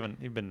this because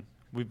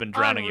we've been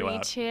drowning you out. On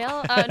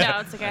retail? No,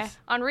 it's okay.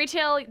 On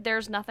retail,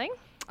 there's nothing.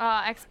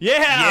 Yeah!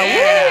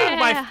 Woo!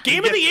 My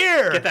game of the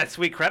year. Get that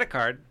sweet credit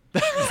card.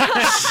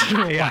 Oh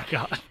my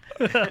god.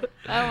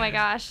 Oh my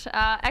gosh.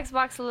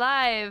 Xbox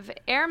Live,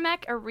 Air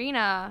Mech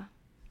Arena.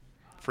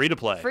 Free to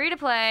play. Free to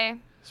play.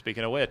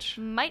 Speaking of which.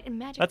 Might and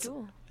Magic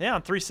Duel. Yeah,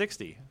 on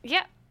 360.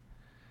 Yeah.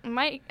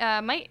 Might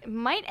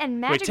and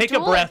Magic take a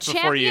Duel breath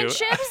before you-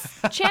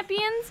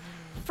 Champions,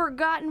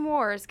 Forgotten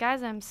Wars.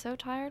 Guys, I'm so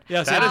tired.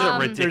 Yeah, That is a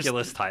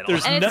ridiculous title.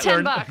 And it's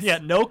 $10. Yeah,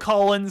 no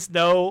colons,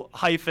 no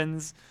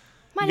hyphens.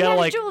 Might You and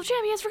gotta, Magic Duel of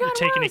Champions, Forgotten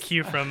You're taking a Wars.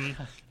 cue from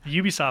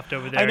Ubisoft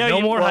over there. I know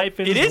no more well,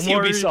 hyphens. It is no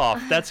more...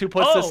 Ubisoft. That's who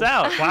puts this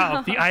out.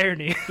 Wow, the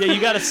irony. Yeah,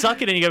 you got to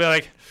suck it and you got to be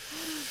like,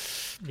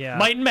 Yeah.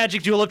 Might and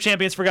Magic Duel of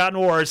Champions Forgotten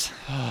Wars.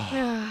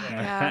 Oh,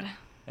 God.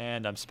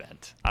 And I'm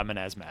spent. I'm an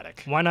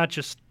asthmatic. Why not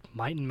just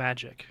Might and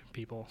Magic,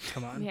 people?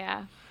 Come on. Yeah.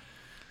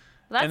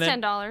 Well, that's And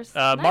then, $10.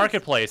 Nice.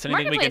 Marketplace.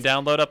 Anything we can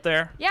download up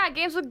there? Yeah,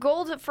 games with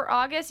gold for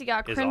August. You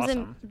got Is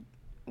Crimson. awesome.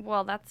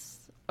 Well, that's.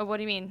 What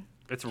do you mean?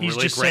 It's He's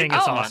really just great. saying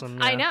it's Oh, awesome.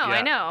 I yeah. know, I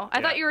Yeah. know. I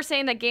Yeah. thought you were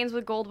saying that Games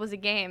with Gold was a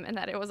game and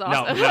that it was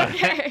awesome. no.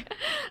 Okay.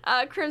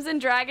 Crimson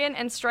Dragon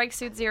and Strike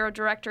Suit Zero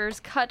Director's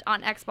Cut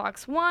on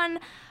Xbox One.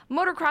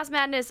 Motocross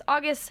Madness,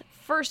 August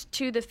 1st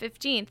to the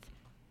 15th.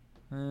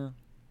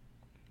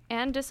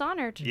 And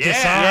Dishonored. Yeah.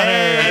 Dishonored.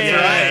 That's Yes.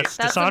 right. That's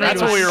Dishonored the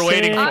big what we was were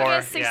waiting sick. for.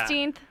 August Yeah.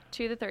 16th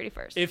to the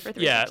 31st. If for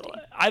yeah,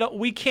 360.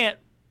 we can't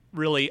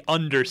really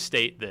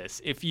understate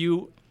this. If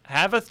you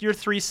have your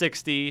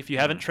 360, if you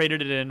haven't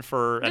traded it in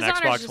for an Dishonored's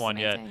Xbox just One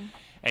yet, amazing.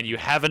 and you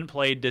haven't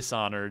played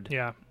Dishonored,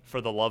 Yeah.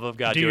 for the love of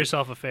God, Do it.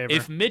 yourself a favor.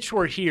 If Mitch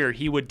were here,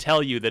 he would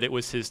tell you that it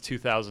was his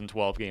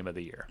 2012 game of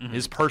the year,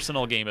 his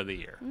personal game of the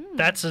year.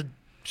 That's a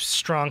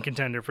strong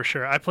contender for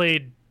sure. I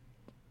played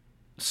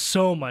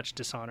so much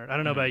Dishonored. I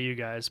don't know about you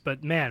guys,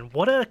 but man,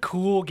 what a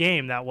cool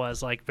game that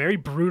was. Like, very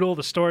brutal.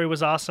 The story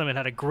was awesome. It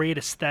had a great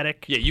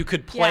aesthetic. Yeah, you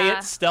could play Yeah.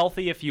 it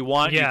stealthy if you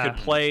want. Yeah. You could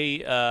play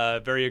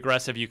very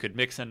aggressive. You could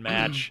mix and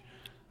match.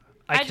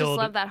 I just killed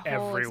love that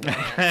whole everyone.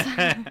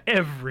 experience.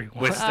 Everyone.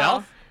 With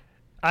stealth?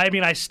 I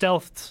mean, I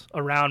stealthed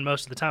around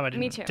most of the time. I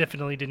Me too.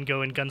 definitely didn't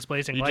go in guns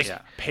blazing. You Like,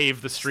 just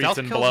pave the streets Stealth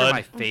in kills blood. are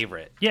my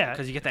favorite. Yeah.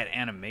 Because you get that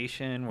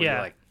animation where Yeah.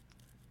 you, like,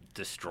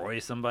 destroy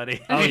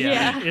somebody. oh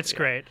Yeah. yeah, it's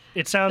great.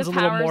 It sounds The a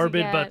little powers you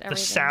morbid, get, but the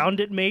everything. sound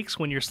it makes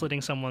when you're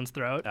slitting someone's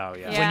throat, Oh,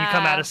 yeah. when you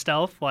come out Yeah. of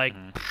stealth, like,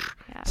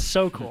 Yeah.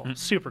 so cool,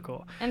 super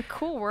cool. And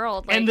cool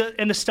world. Like,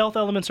 And the stealth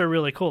elements are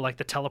really cool, like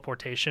the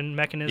teleportation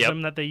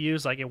mechanism that they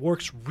use. Like, it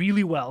works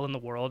really well in the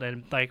world,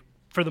 and like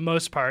for the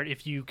most part,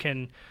 if you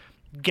can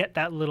get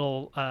that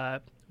little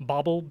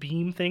bobble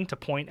beam thing to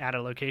point at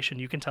a location,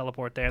 you can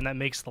teleport there, and that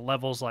makes the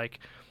levels like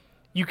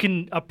you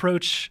can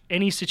approach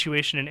any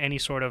situation in any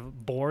sort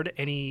of board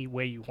any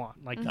way you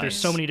want. Like, there's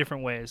so many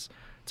different ways.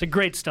 It's a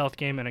great stealth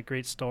game and a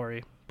great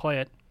story. Play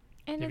it.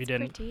 and if you it's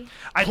didn't. pretty.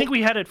 I think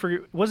we had it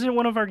for. Wasn't it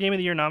one of our Game of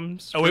the Year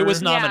noms? Oh, it was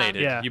for-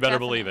 nominated. Yeah. You better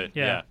Definitely. believe it.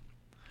 Yeah. Yeah.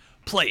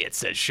 Play it,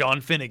 says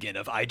Sean Finnegan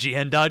of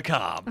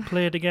IGN.com.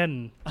 Play it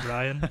again,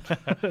 Ryan.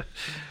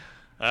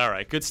 All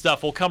right, good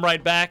stuff. We'll come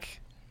right back.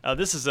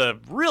 This is a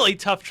really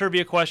tough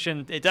trivia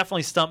question. It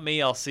definitely stumped me.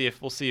 We'll see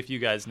if you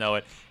guys know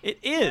it. It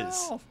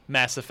is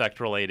Mass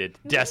Effect related,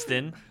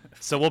 Destin.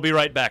 So we'll be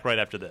right back right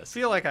after this. I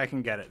feel like I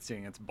can get it,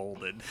 seeing it's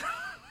bolded.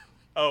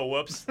 Oh,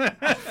 whoops.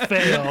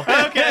 Fail.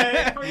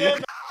 Okay.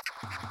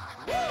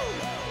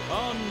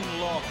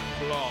 Unlock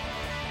block.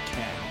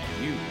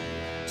 Can you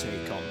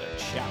take on the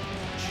challenge?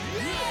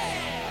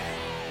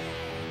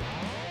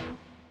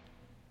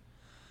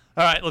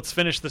 All right, let's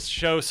finish this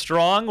show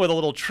strong with a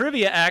little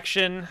trivia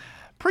action.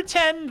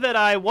 Pretend that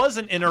I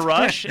wasn't in a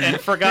rush and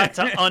forgot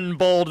to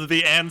unbold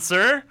the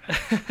answer.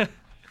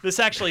 This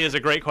actually is a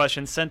great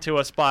question sent to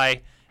us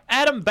by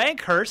Adam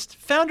Bankhurst,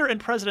 founder and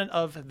president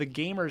of The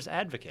Gamer's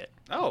Advocate.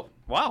 Oh,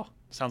 wow.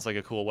 Sounds like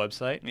a cool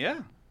website. Yeah.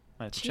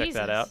 I have to check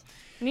that Jesus. out.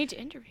 We need to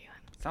interview him.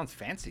 Sounds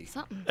fancy.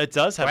 Something. It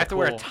does have Do I have to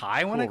wear a cool-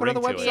 tie when cool I go to the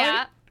ring it. website?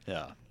 Yeah,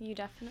 Yeah. you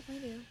definitely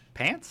do.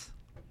 Pants?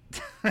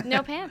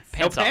 No pants.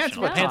 Pants pants,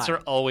 optional. but Pants tie. are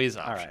always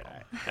All right,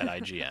 optional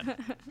at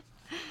IGN.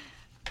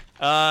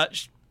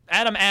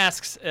 Adam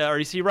asks, or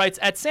he writes,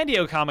 at San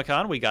Diego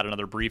Comic-Con, we got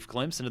another brief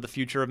glimpse into the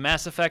future of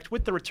Mass Effect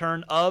with the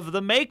return of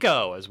the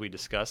Mako, as we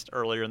discussed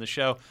earlier in the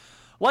show.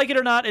 Like it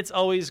or not, it's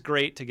always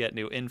great to get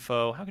new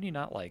info. How can you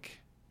not like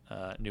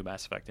new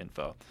Mass Effect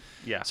info?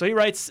 Yeah. So he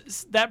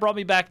writes, that brought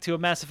me back to a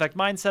Mass Effect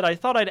mindset. I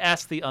thought I'd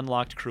ask the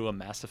Unlocked crew a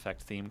Mass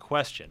Effect themed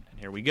question. And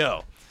here we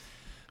go.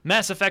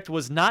 Mass Effect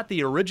was not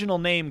the original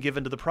name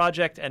given to the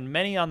project, and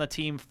many on the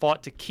team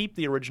fought to keep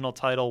the original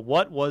title.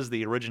 What was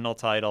the original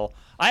title?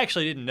 I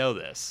actually didn't know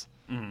this.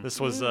 This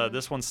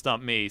one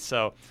stumped me.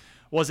 So,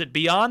 was it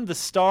Beyond the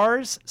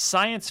Stars,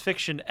 Science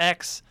Fiction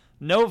X,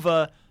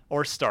 Nova,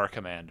 or Star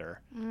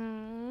Commander?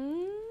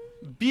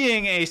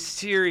 Being a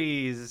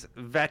series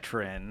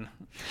veteran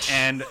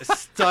and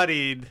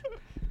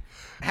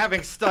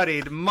having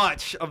studied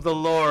much of the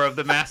lore of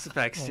the Mass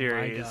Effect Oh my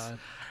series, God.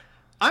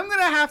 I'm going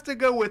to have to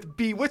go with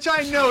B, which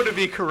I know to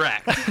be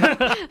correct.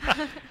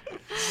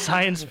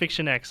 Science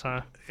Fiction X,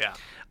 huh? Yeah.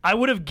 I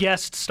would have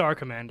guessed Star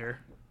Commander,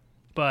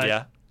 but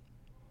Yeah.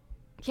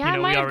 Yeah, you know,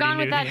 I might we have already gone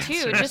with knew that the too.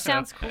 answer, It just so-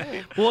 sounds cool.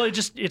 Well,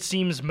 it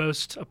seems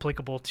most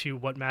applicable to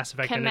what Mass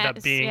Effect ended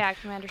up being. Yeah,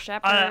 Commander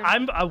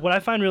Shepard. What I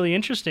find really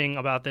interesting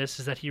about this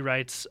is that he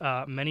writes,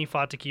 many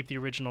fought to keep the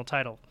original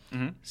title.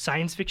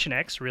 Science Fiction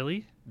X,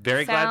 really?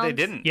 Very glad they Sounds-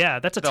 didn't. Yeah,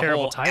 that's a The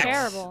terrible whole title.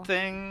 X Terrible.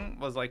 thing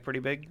was like pretty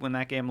big when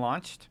that game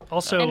launched.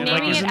 Also, and like,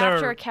 naming it isn't there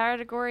after a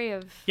category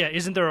of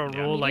isn't there a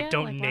rule like media?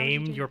 don't Like, why would you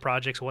name do your that?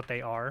 projects what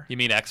they are? You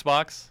mean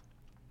Xbox?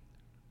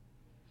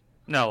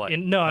 No, like,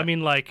 No, I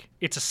mean like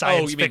it's a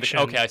science you mean fiction.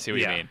 okay, I see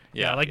what Yeah. you mean.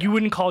 Yeah, like you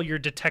wouldn't call your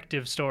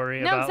detective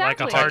story No, about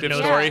exactly. like a hard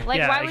Detective nosed story? Like,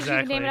 Yeah, why would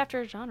exactly. you name it after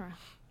a genre?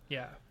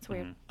 Yeah. It's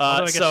weird.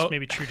 Although I guess so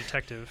maybe True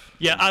Detective.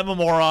 yeah, I'm a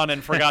moron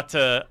and forgot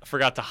to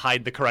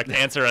hide the correct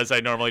answer as I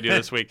normally do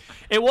this week.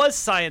 It was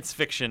Science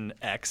Fiction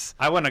X.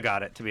 I wouldn't have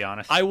got it, to be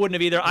honest. I wouldn't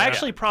have either. I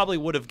actually probably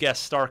would have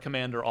guessed Star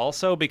Commander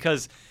also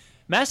because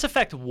Mass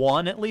Effect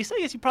 1, at least, I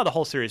guess you probably the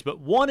whole series, but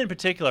 1 in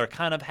particular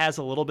kind of has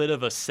a little bit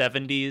of a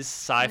 70s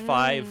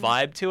sci-fi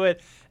vibe to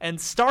it.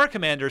 And Star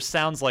Commander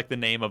sounds like the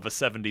name of a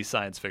 70s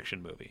science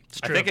fiction movie.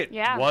 I think it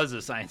Yeah. was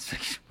a science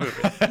fiction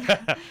movie.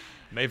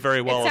 May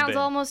very well It have sounds been.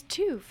 almost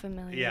too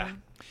familiar. Yeah.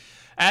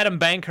 Adam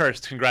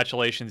Bankhurst,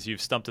 congratulations, you've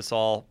stumped us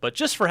all. But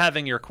just for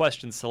having your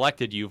questions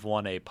selected, you've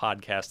won a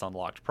Podcast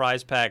Unlocked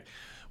prize pack,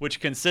 which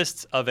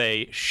consists of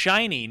a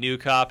shiny new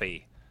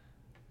copy,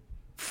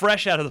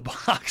 fresh out of the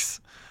box,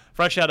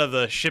 fresh out of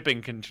the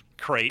shipping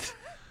crate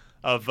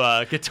of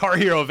Guitar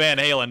Hero Van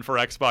Halen for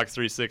Xbox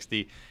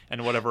 360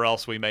 and whatever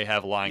else we may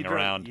have lying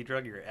around. You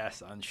drug your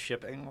S on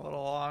shipping a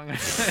little long.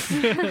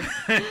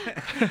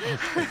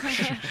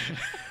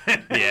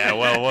 Yeah,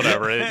 well,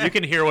 whatever. You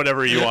can hear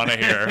whatever you want to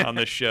hear on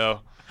this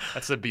show.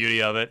 That's the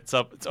beauty of it. It's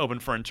open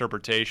for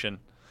interpretation.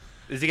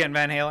 Is he getting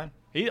Van Halen?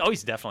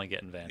 He's definitely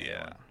getting Van Halen.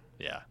 Yeah.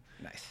 Yeah.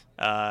 Nice.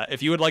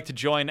 If you would like to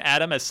join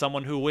Adam as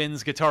someone who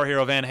wins Guitar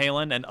Hero Van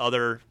Halen and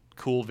other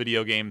cool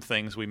video game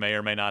things we may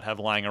or may not have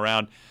lying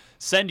around,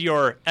 send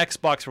your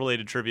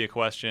Xbox-related trivia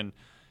question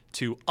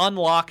to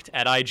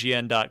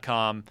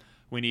unlocked@ign.com.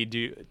 We need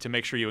to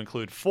make sure you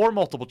include 4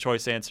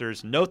 multiple-choice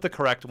answers. Note the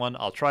correct one.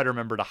 I'll try to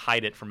remember to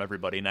hide it from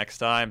everybody next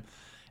time.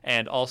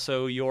 And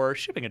also your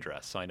shipping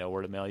address, so I know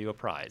where to mail you a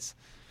prize.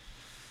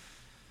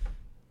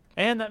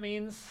 And that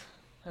means,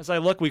 as I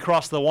look, we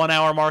crossed the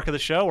 1-hour mark of the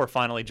show. We're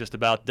finally just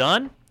about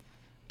done.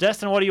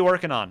 Destin, what are you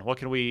working on? What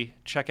can we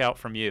check out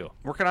from you?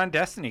 Working on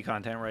Destiny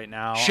content right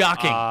now.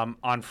 Shocking.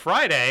 On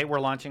Friday, we're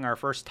launching our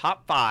first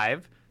top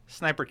 5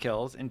 sniper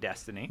kills in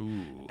Destiny.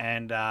 Ooh.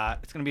 And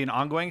it's going to be an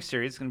ongoing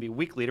series. It's going to be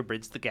weekly to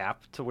bridge the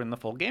gap to when the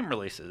full game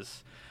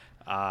releases.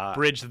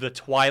 Bridge the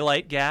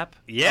Twilight Gap.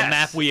 Yes, a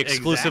map we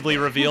exclusively exactly.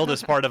 revealed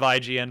as part of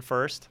IGN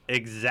First.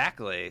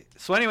 Exactly.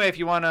 So anyway, if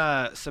you want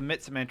to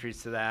submit some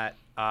entries to that,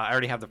 I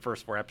already have the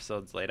first 4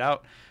 episodes laid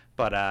out.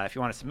 But if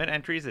you want to submit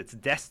entries, it's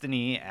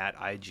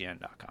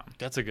destiny@ign.com.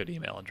 That's a good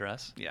email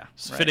address. Yeah.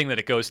 It's right. fitting that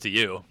it goes to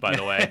you, by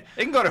the way.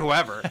 It can go to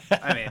whoever.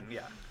 I mean,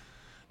 yeah.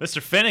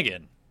 Mr.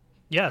 Finnegan,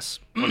 Yes.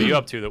 what are you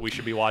up to that we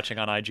should be watching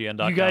on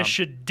IGN.com? You guys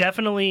should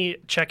definitely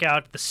check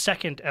out the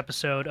second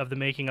episode of the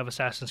making of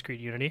Assassin's Creed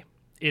Unity.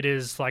 It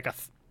is like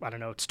it's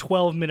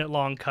 12-minute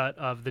long cut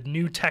of the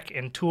new tech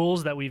and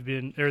tools that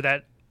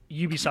that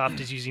Ubisoft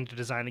is using to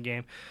design the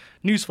game.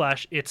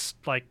 Newsflash, it's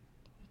like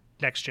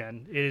next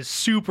gen. It is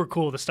super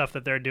cool, the stuff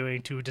that they're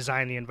doing to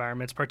design the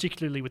environments,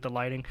 particularly with the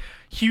lighting.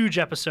 Huge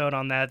episode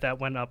on that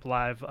went up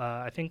live,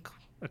 I think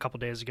a couple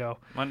days ago.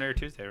 Monday or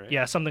Tuesday, right?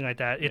 Yeah, something like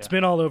that. It's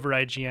been all over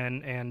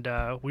IGN,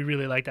 and we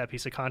really like that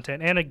piece of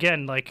content. And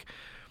again, like,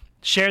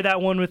 share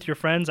that one with your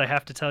friends, I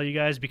have to tell you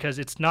guys, because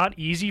it's not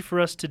easy for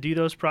us to do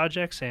those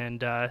projects, and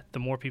the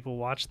more people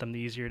watch them, the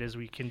easier it is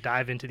we can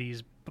dive into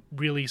these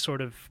really sort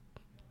of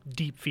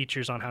deep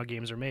features on how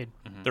games are made.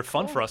 They're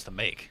fun for us to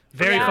make.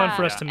 Very fun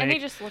for us to make. And they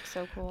just look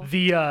so cool.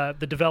 The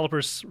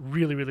developers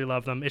really, really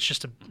love them. It's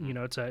just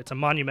it's a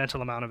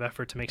monumental amount of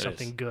effort to make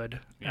something good.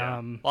 Yeah.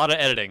 A lot of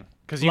editing.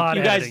 Because you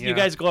editing,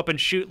 guys go up and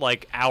shoot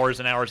like hours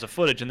and hours of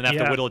footage and then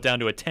have to whittle it down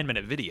to a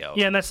 10-minute video.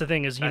 Yeah, and that's the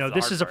thing is,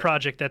 this is a part.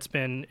 project that's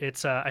been,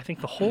 I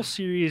think the whole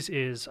series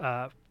is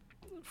 4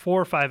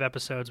 or 5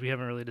 episodes. We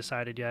haven't really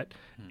decided yet.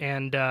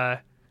 And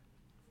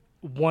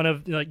one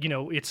of,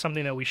 it's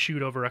something that we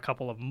shoot over a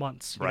couple of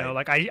months. You know,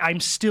 like I'm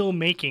still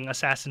making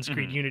Assassin's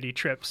Creed Unity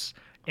trips,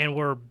 and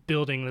we're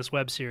building this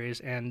web series.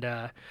 And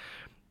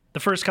the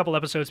first couple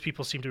episodes,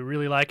 people seem to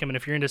really like them. And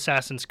if you're into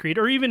Assassin's Creed,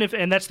 or even if,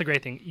 and that's the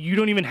great thing, you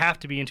don't even have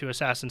to be into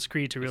Assassin's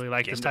Creed to really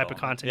like this type of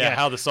content. Yeah,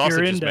 how the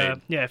sausage is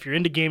made. Yeah, if you're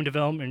into game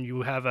development and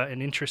you have an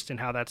interest in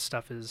how that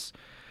stuff is,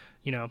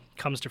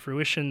 comes to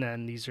fruition,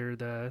 then these are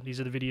the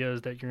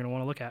videos that you're going to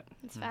want to look at.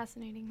 It's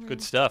fascinating. Really.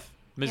 Good stuff.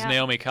 Ms.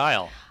 Naomi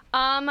Kyle.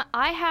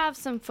 I have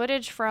some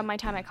footage from my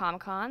time at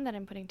Comic-Con that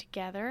I'm putting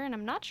together, and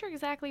I'm not sure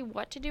exactly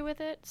what to do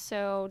with it,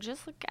 so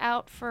just look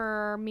out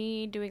for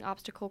me doing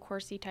obstacle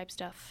coursey type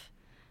stuff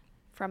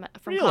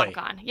from Really?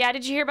 Comic-Con. Yeah,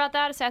 did you hear about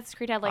that? Assassin's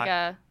Creed had like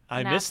an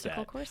missed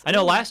obstacle that. course. I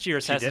know last year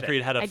Assassin's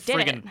Creed had a I did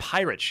friggin' it.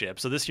 pirate ship,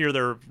 so this year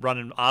they're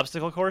running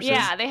obstacle courses?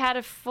 Yeah, they had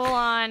a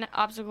full-on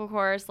obstacle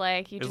course.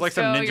 Like, you It was just like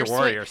some go, Ninja you're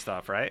Warrior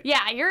stuff, right? Yeah,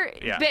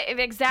 Yeah.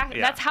 exactly.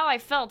 Yeah. That's how I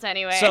felt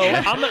anyway. So I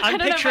I'm don't know if I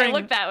picturing,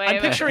 look that way. I'm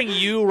but- picturing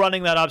you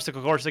running that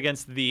obstacle course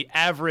against the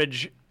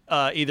average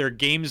either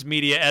games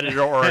media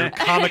editor or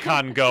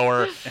Comic-Con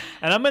goer,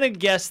 and I'm going to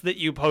guess that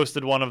you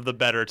posted one of the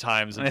better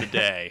times of the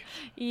day.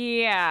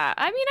 Yeah,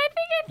 I mean, I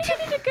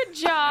think I did a good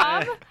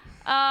job.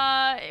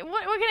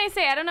 What can I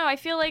say? I don't know. I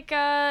feel like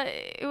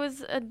it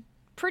was a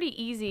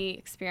pretty easy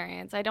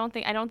experience. I don't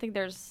think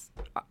there's.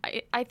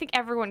 I think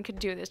everyone could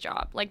do this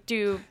job. Like,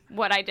 do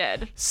what I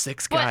did.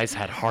 6 guys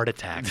had heart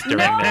attacks during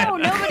that.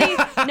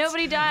 No,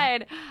 nobody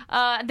died.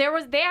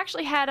 They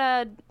actually had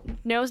a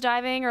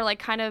nosediving, or like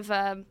kind of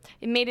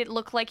it made it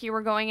look like you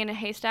were going in a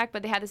haystack,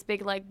 but they had this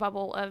big like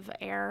bubble of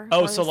air.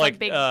 Oh, or so this, like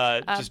big,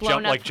 just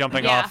blown up,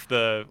 jumping yeah. off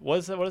the what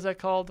is that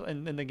called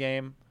in the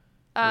game?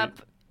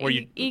 Where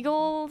you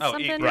eagle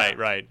something?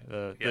 Right.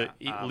 The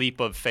leap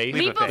of faith.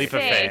 Leap of faith.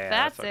 Yeah,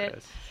 That's what it.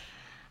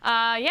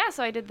 is.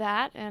 So I did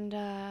that and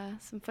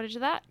some footage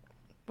of that,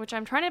 which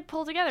I'm trying to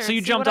pull together. So you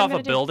and see jumped what I'm off a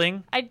gonna do.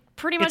 building? I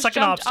pretty much It's like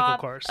an jumped obstacle off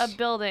course. a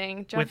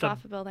building. Jumped With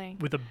off a building.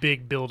 with a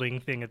big building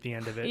thing at the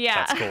end of it.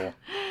 Yeah. That's cool.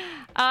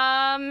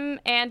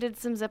 And did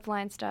some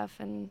zipline stuff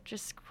and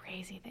just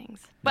crazy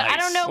things. But I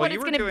don't know Well, what you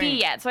it's were going to be doing-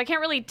 yet, so I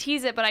can't really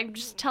tease it, but I'm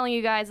just telling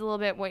you guys a little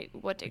bit what to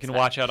You expect. can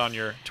watch out on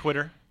your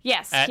Twitter.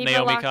 Yes. At keep it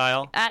Naomi locked.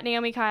 Kyle. At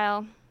Naomi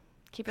Kyle.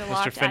 Keep it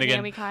locked. At Finnegan.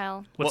 Naomi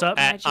Kyle. What's Well, up?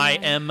 At I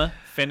IGN. am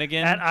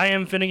Finnegan. At I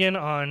am Finnegan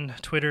on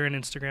Twitter and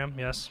Instagram.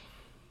 Yes.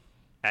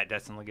 At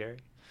Destin Legary.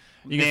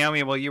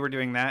 Naomi, while you were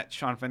doing that,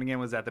 Sean Finnegan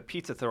was at the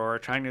pizza thrower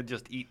trying to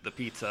just eat the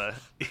pizza.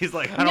 He's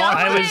like, I don't No want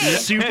I was way!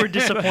 super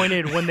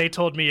disappointed when they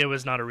told me it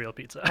was not a real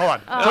pizza. Hold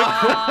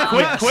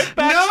on. Quick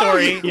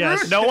backstory.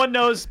 Yes. No one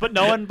knows, but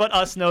no one but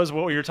us knows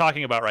what you're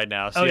talking about right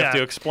now. So Oh, you have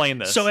yeah. to explain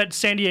this. So at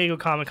San Diego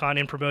Comic-Con,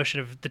 in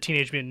promotion of the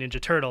Teenage Mutant Ninja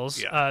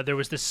Turtles, Yeah. there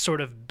was this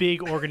sort of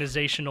big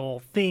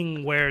organizational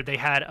thing where they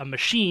had a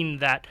machine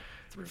that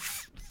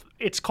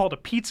it's called a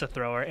pizza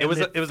thrower. And It was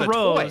a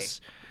toy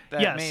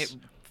that yes. made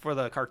for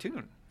the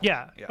cartoon.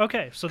 Yeah. Yeah.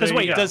 Okay. So there Because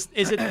wait, you go.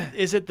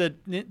 is it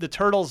the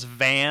Turtles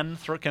van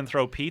can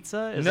throw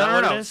pizza? Is No, that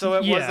what no. it is? So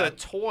it was Yeah. a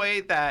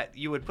toy that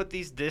you would put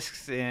these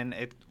discs in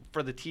it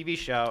for the TV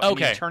show. Okay.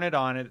 And you turn it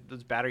on. It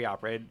was battery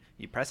operated.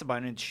 You press a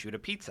button and shoot a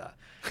pizza.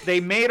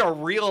 They made a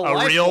real A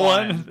life real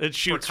one one that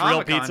shoots for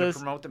real Comic-Con pizzas? to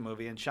promote the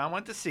movie. And Sean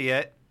went to see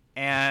it.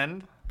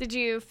 And Did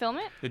you film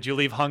it? Did you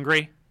leave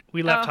hungry?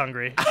 we left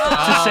hungry. Oh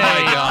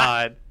my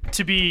god!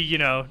 To be,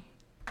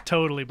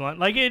 totally blunt.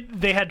 Like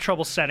they had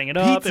trouble setting it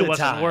up. Pizza It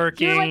wasn't time.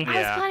 working. You're like, I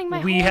was planning my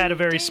We whole had a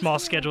very day's small meal.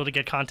 schedule to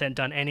get content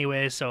done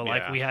anyway, so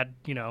like Yeah. we had,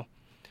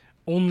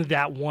 only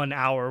that 1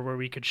 hour where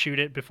we could shoot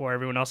it before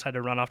everyone else had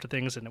to run off to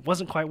things, and it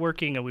wasn't quite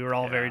working, and we were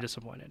all very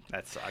disappointed.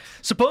 that sucks.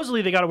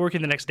 Supposedly they got it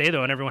working the next day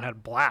though, and everyone had a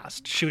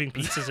blast shooting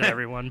pizzas at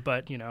everyone,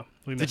 but we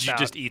missed Did you out.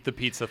 just eat the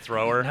pizza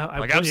thrower? No,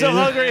 I'm so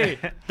hungry.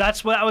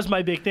 That was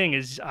my big thing.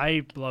 Is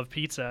I love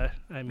pizza.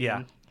 I mean,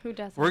 Yeah. Who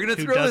doesn't? We're going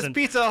to Who throw doesn't?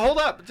 this pizza. Hold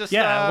up. Just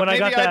Yeah, when I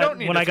maybe got don't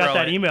need when to I got throw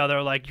that it. email, they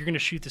were like, "You're gonna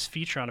shoot this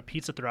feature on a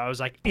pizza throw." I was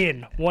like,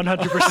 "In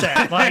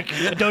 100%." Like,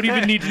 I don't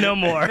even need to know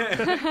more.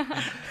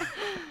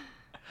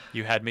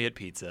 You had me at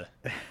pizza.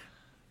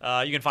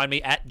 You can find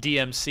me at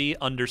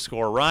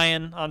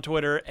DMC_Ryan on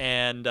Twitter.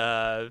 And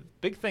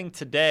big thing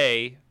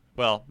today,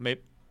 well,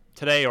 maybe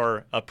today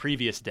or a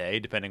previous day,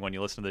 depending when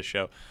you listen to this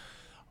show.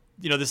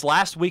 This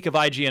last week of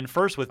IGN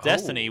First with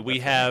Destiny, we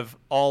have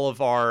all of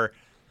our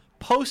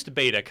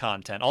post-beta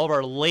content, all of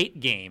our late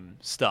game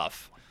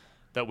stuff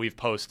that we've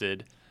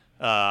posted.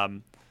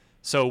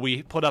 So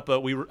we put up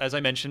as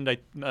I mentioned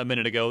a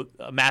minute ago,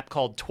 a map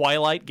called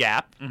Twilight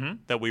Gap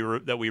that we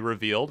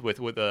revealed with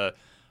a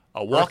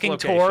walking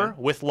tour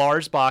with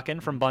Lars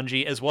Bakken from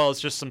Bungie, as well as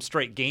just some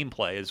straight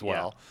gameplay as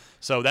well. Yeah.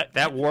 So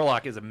that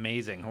warlock is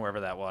amazing, whoever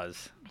that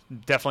was.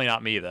 definitely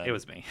not me then. It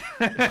was me.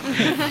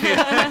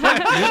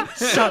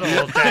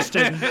 Subtle,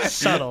 Destin.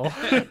 Subtle.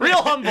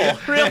 real humble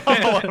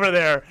over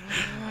there.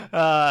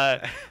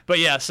 But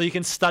yeah, so you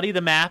can study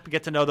the map,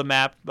 get to know the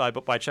map by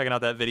checking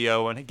out that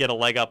video, and get a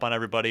leg up on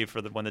everybody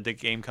for when the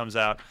game comes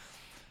out.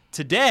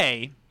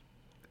 Today,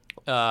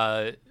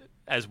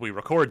 as we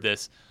record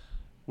this,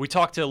 we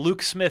talked to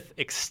Luke Smith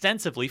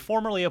extensively,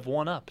 formerly of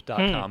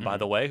OneUp.com, by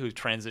the way, who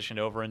transitioned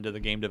over into the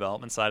game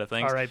development side of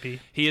things. R.I.P.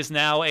 He is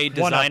now a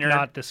One designer. Up,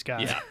 not this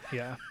guy. Yeah.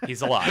 Yeah.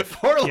 He's alive.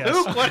 Poor Yes.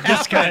 Luke, what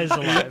This happened? guy is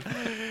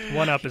alive.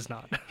 One Up is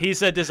not.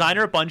 He's a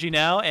designer at Bungie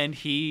now, and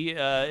he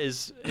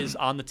is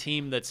on the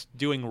team that's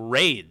doing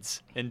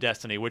raids in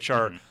Destiny, which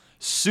are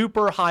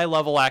super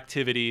high-level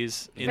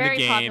activities in Very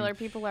the game. popular.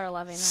 People are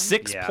loving them.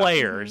 6 Yeah.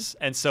 players,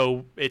 and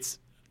so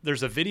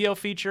there's a video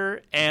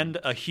feature and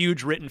a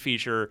huge written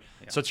feature.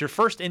 So it's your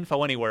first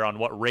info anywhere on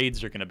what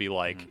raids are going to be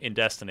like in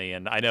Destiny.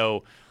 And I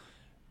know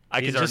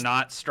These are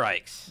not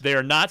strikes. They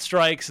are not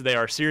strikes. They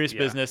are serious Yeah.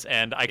 business.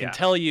 And I can Yeah.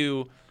 tell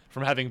you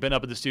from having been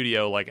up at the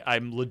studio, like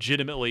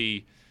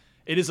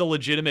it is a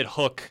legitimate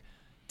hook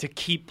to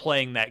keep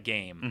playing that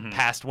game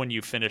past when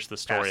you finish the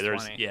story.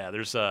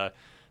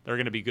 There are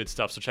going to be good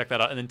stuff, so check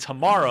that out. And then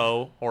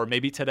tomorrow, or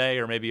maybe today,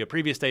 or maybe a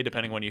previous day,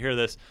 depending when you hear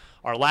this,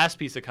 our last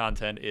piece of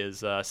content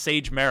is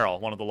Sage Merrill,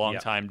 one of the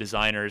longtime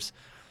designers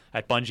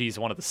at Bungie's,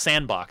 one of the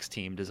Sandbox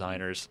team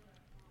designers,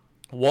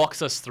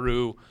 walks us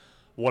through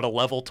what a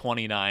level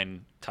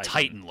 29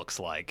 Titan looks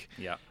like.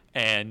 Yeah.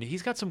 And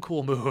he's got some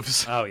cool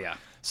moves. Oh, yeah.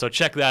 So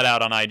check that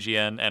out on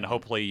IGN, and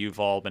hopefully you've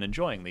all been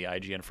enjoying the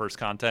IGN First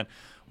content.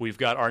 We've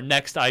got our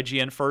next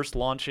IGN First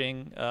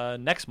launching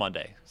next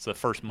Monday. It's the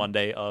first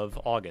Monday of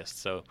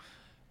August. So,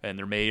 and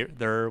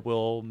there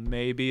will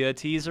maybe a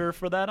teaser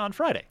for that on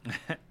Friday.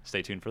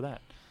 Stay tuned for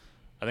that.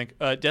 I think,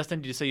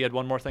 Destin, did you say you had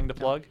one more thing to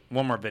plug?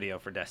 One more video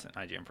for Destin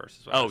IGN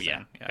First as well. Oh,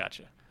 yeah.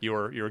 Gotcha. You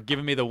were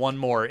giving me the one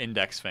more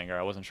index finger.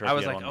 I wasn't sure if I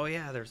was you like, had one. oh,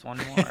 yeah, there's one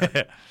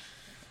more.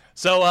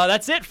 So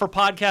that's it for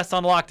Podcast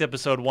Unlocked,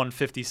 episode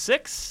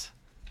 156.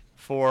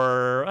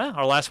 For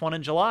our last one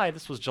in July.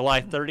 This was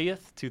July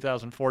 30th,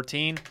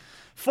 2014.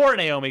 For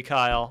Naomi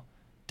Kyle,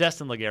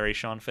 Destin Legary,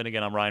 Sean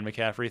Finnegan, I'm Ryan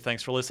McCaffrey.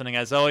 Thanks for listening.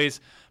 As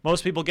always,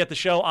 most people get the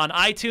show on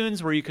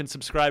iTunes, where you can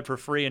subscribe for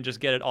free and just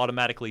get it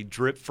automatically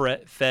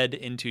drip-fed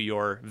into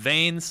your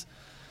veins.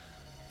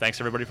 Thanks,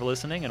 everybody, for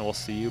listening, and we'll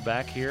see you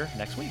back here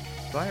next week.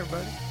 Bye,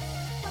 everybody.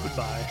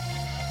 Goodbye.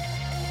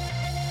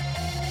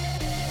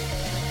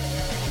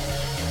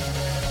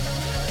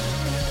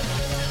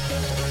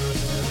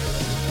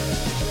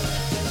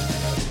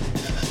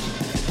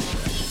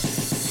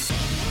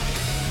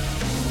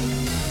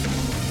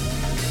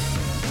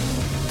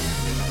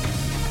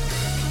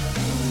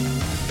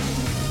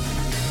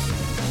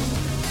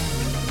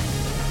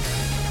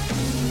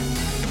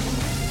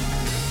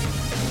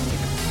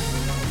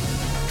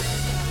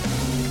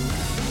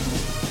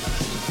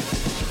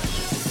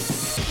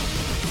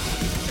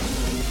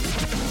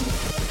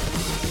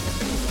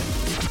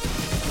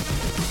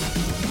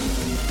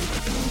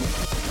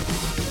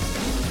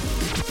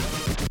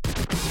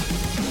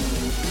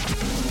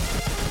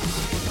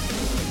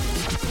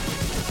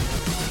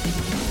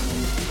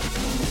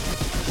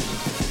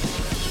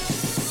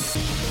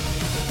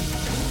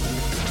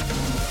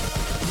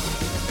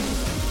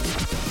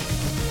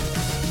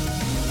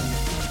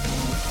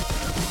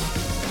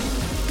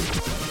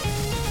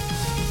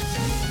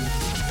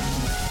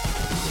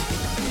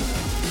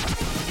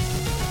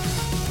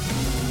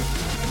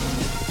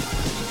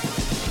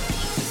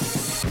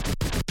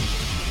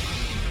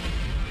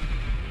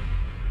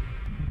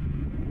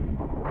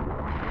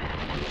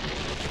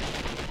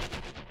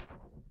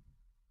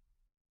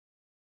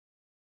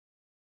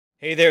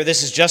 Hey there,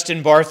 this is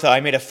Justin Bartha.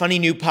 I made a funny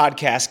new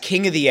podcast,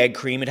 King of the Egg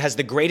Cream. It has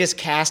the greatest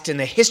cast in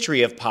the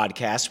history of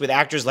podcasts with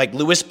actors like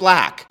Louis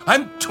Black.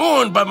 I'm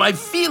torn by my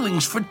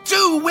feelings for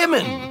two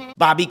women.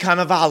 Bobby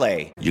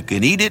Cannavale. You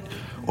can eat it,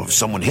 or if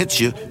someone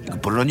hits you, you can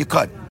put it on your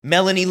cut.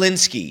 Melanie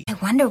Linsky. I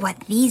wonder what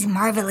these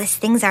marvelous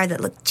things are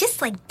that look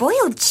just like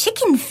boiled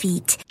chicken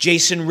feet.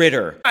 Jason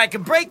Ritter. I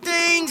can break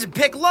things and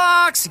pick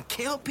locks and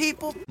kill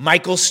people.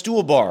 Michael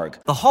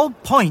Stuhlbarg. The whole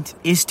point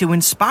is to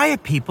inspire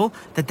people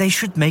that they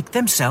should make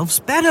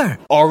themselves better.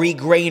 Ari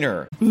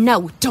Grainer.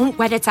 No, don't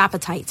whet its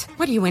appetite.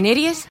 What are you, an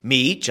idiot?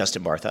 Me,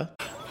 Justin Bartha.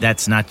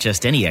 That's not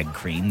just any egg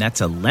cream,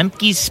 that's a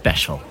Lemke's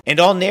special. And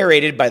all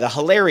narrated by the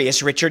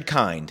hilarious Richard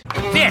Kind.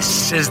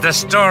 This is the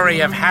story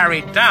of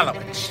Harry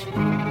Dalowitz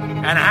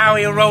and how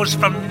he rose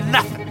from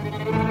nothing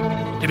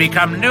to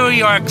become New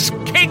York's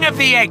King of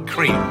the Egg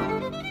Cream.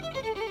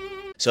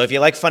 So if you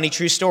like funny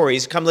true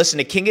stories, come listen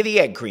to King of the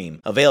Egg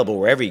Cream, available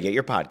wherever you get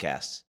your podcasts.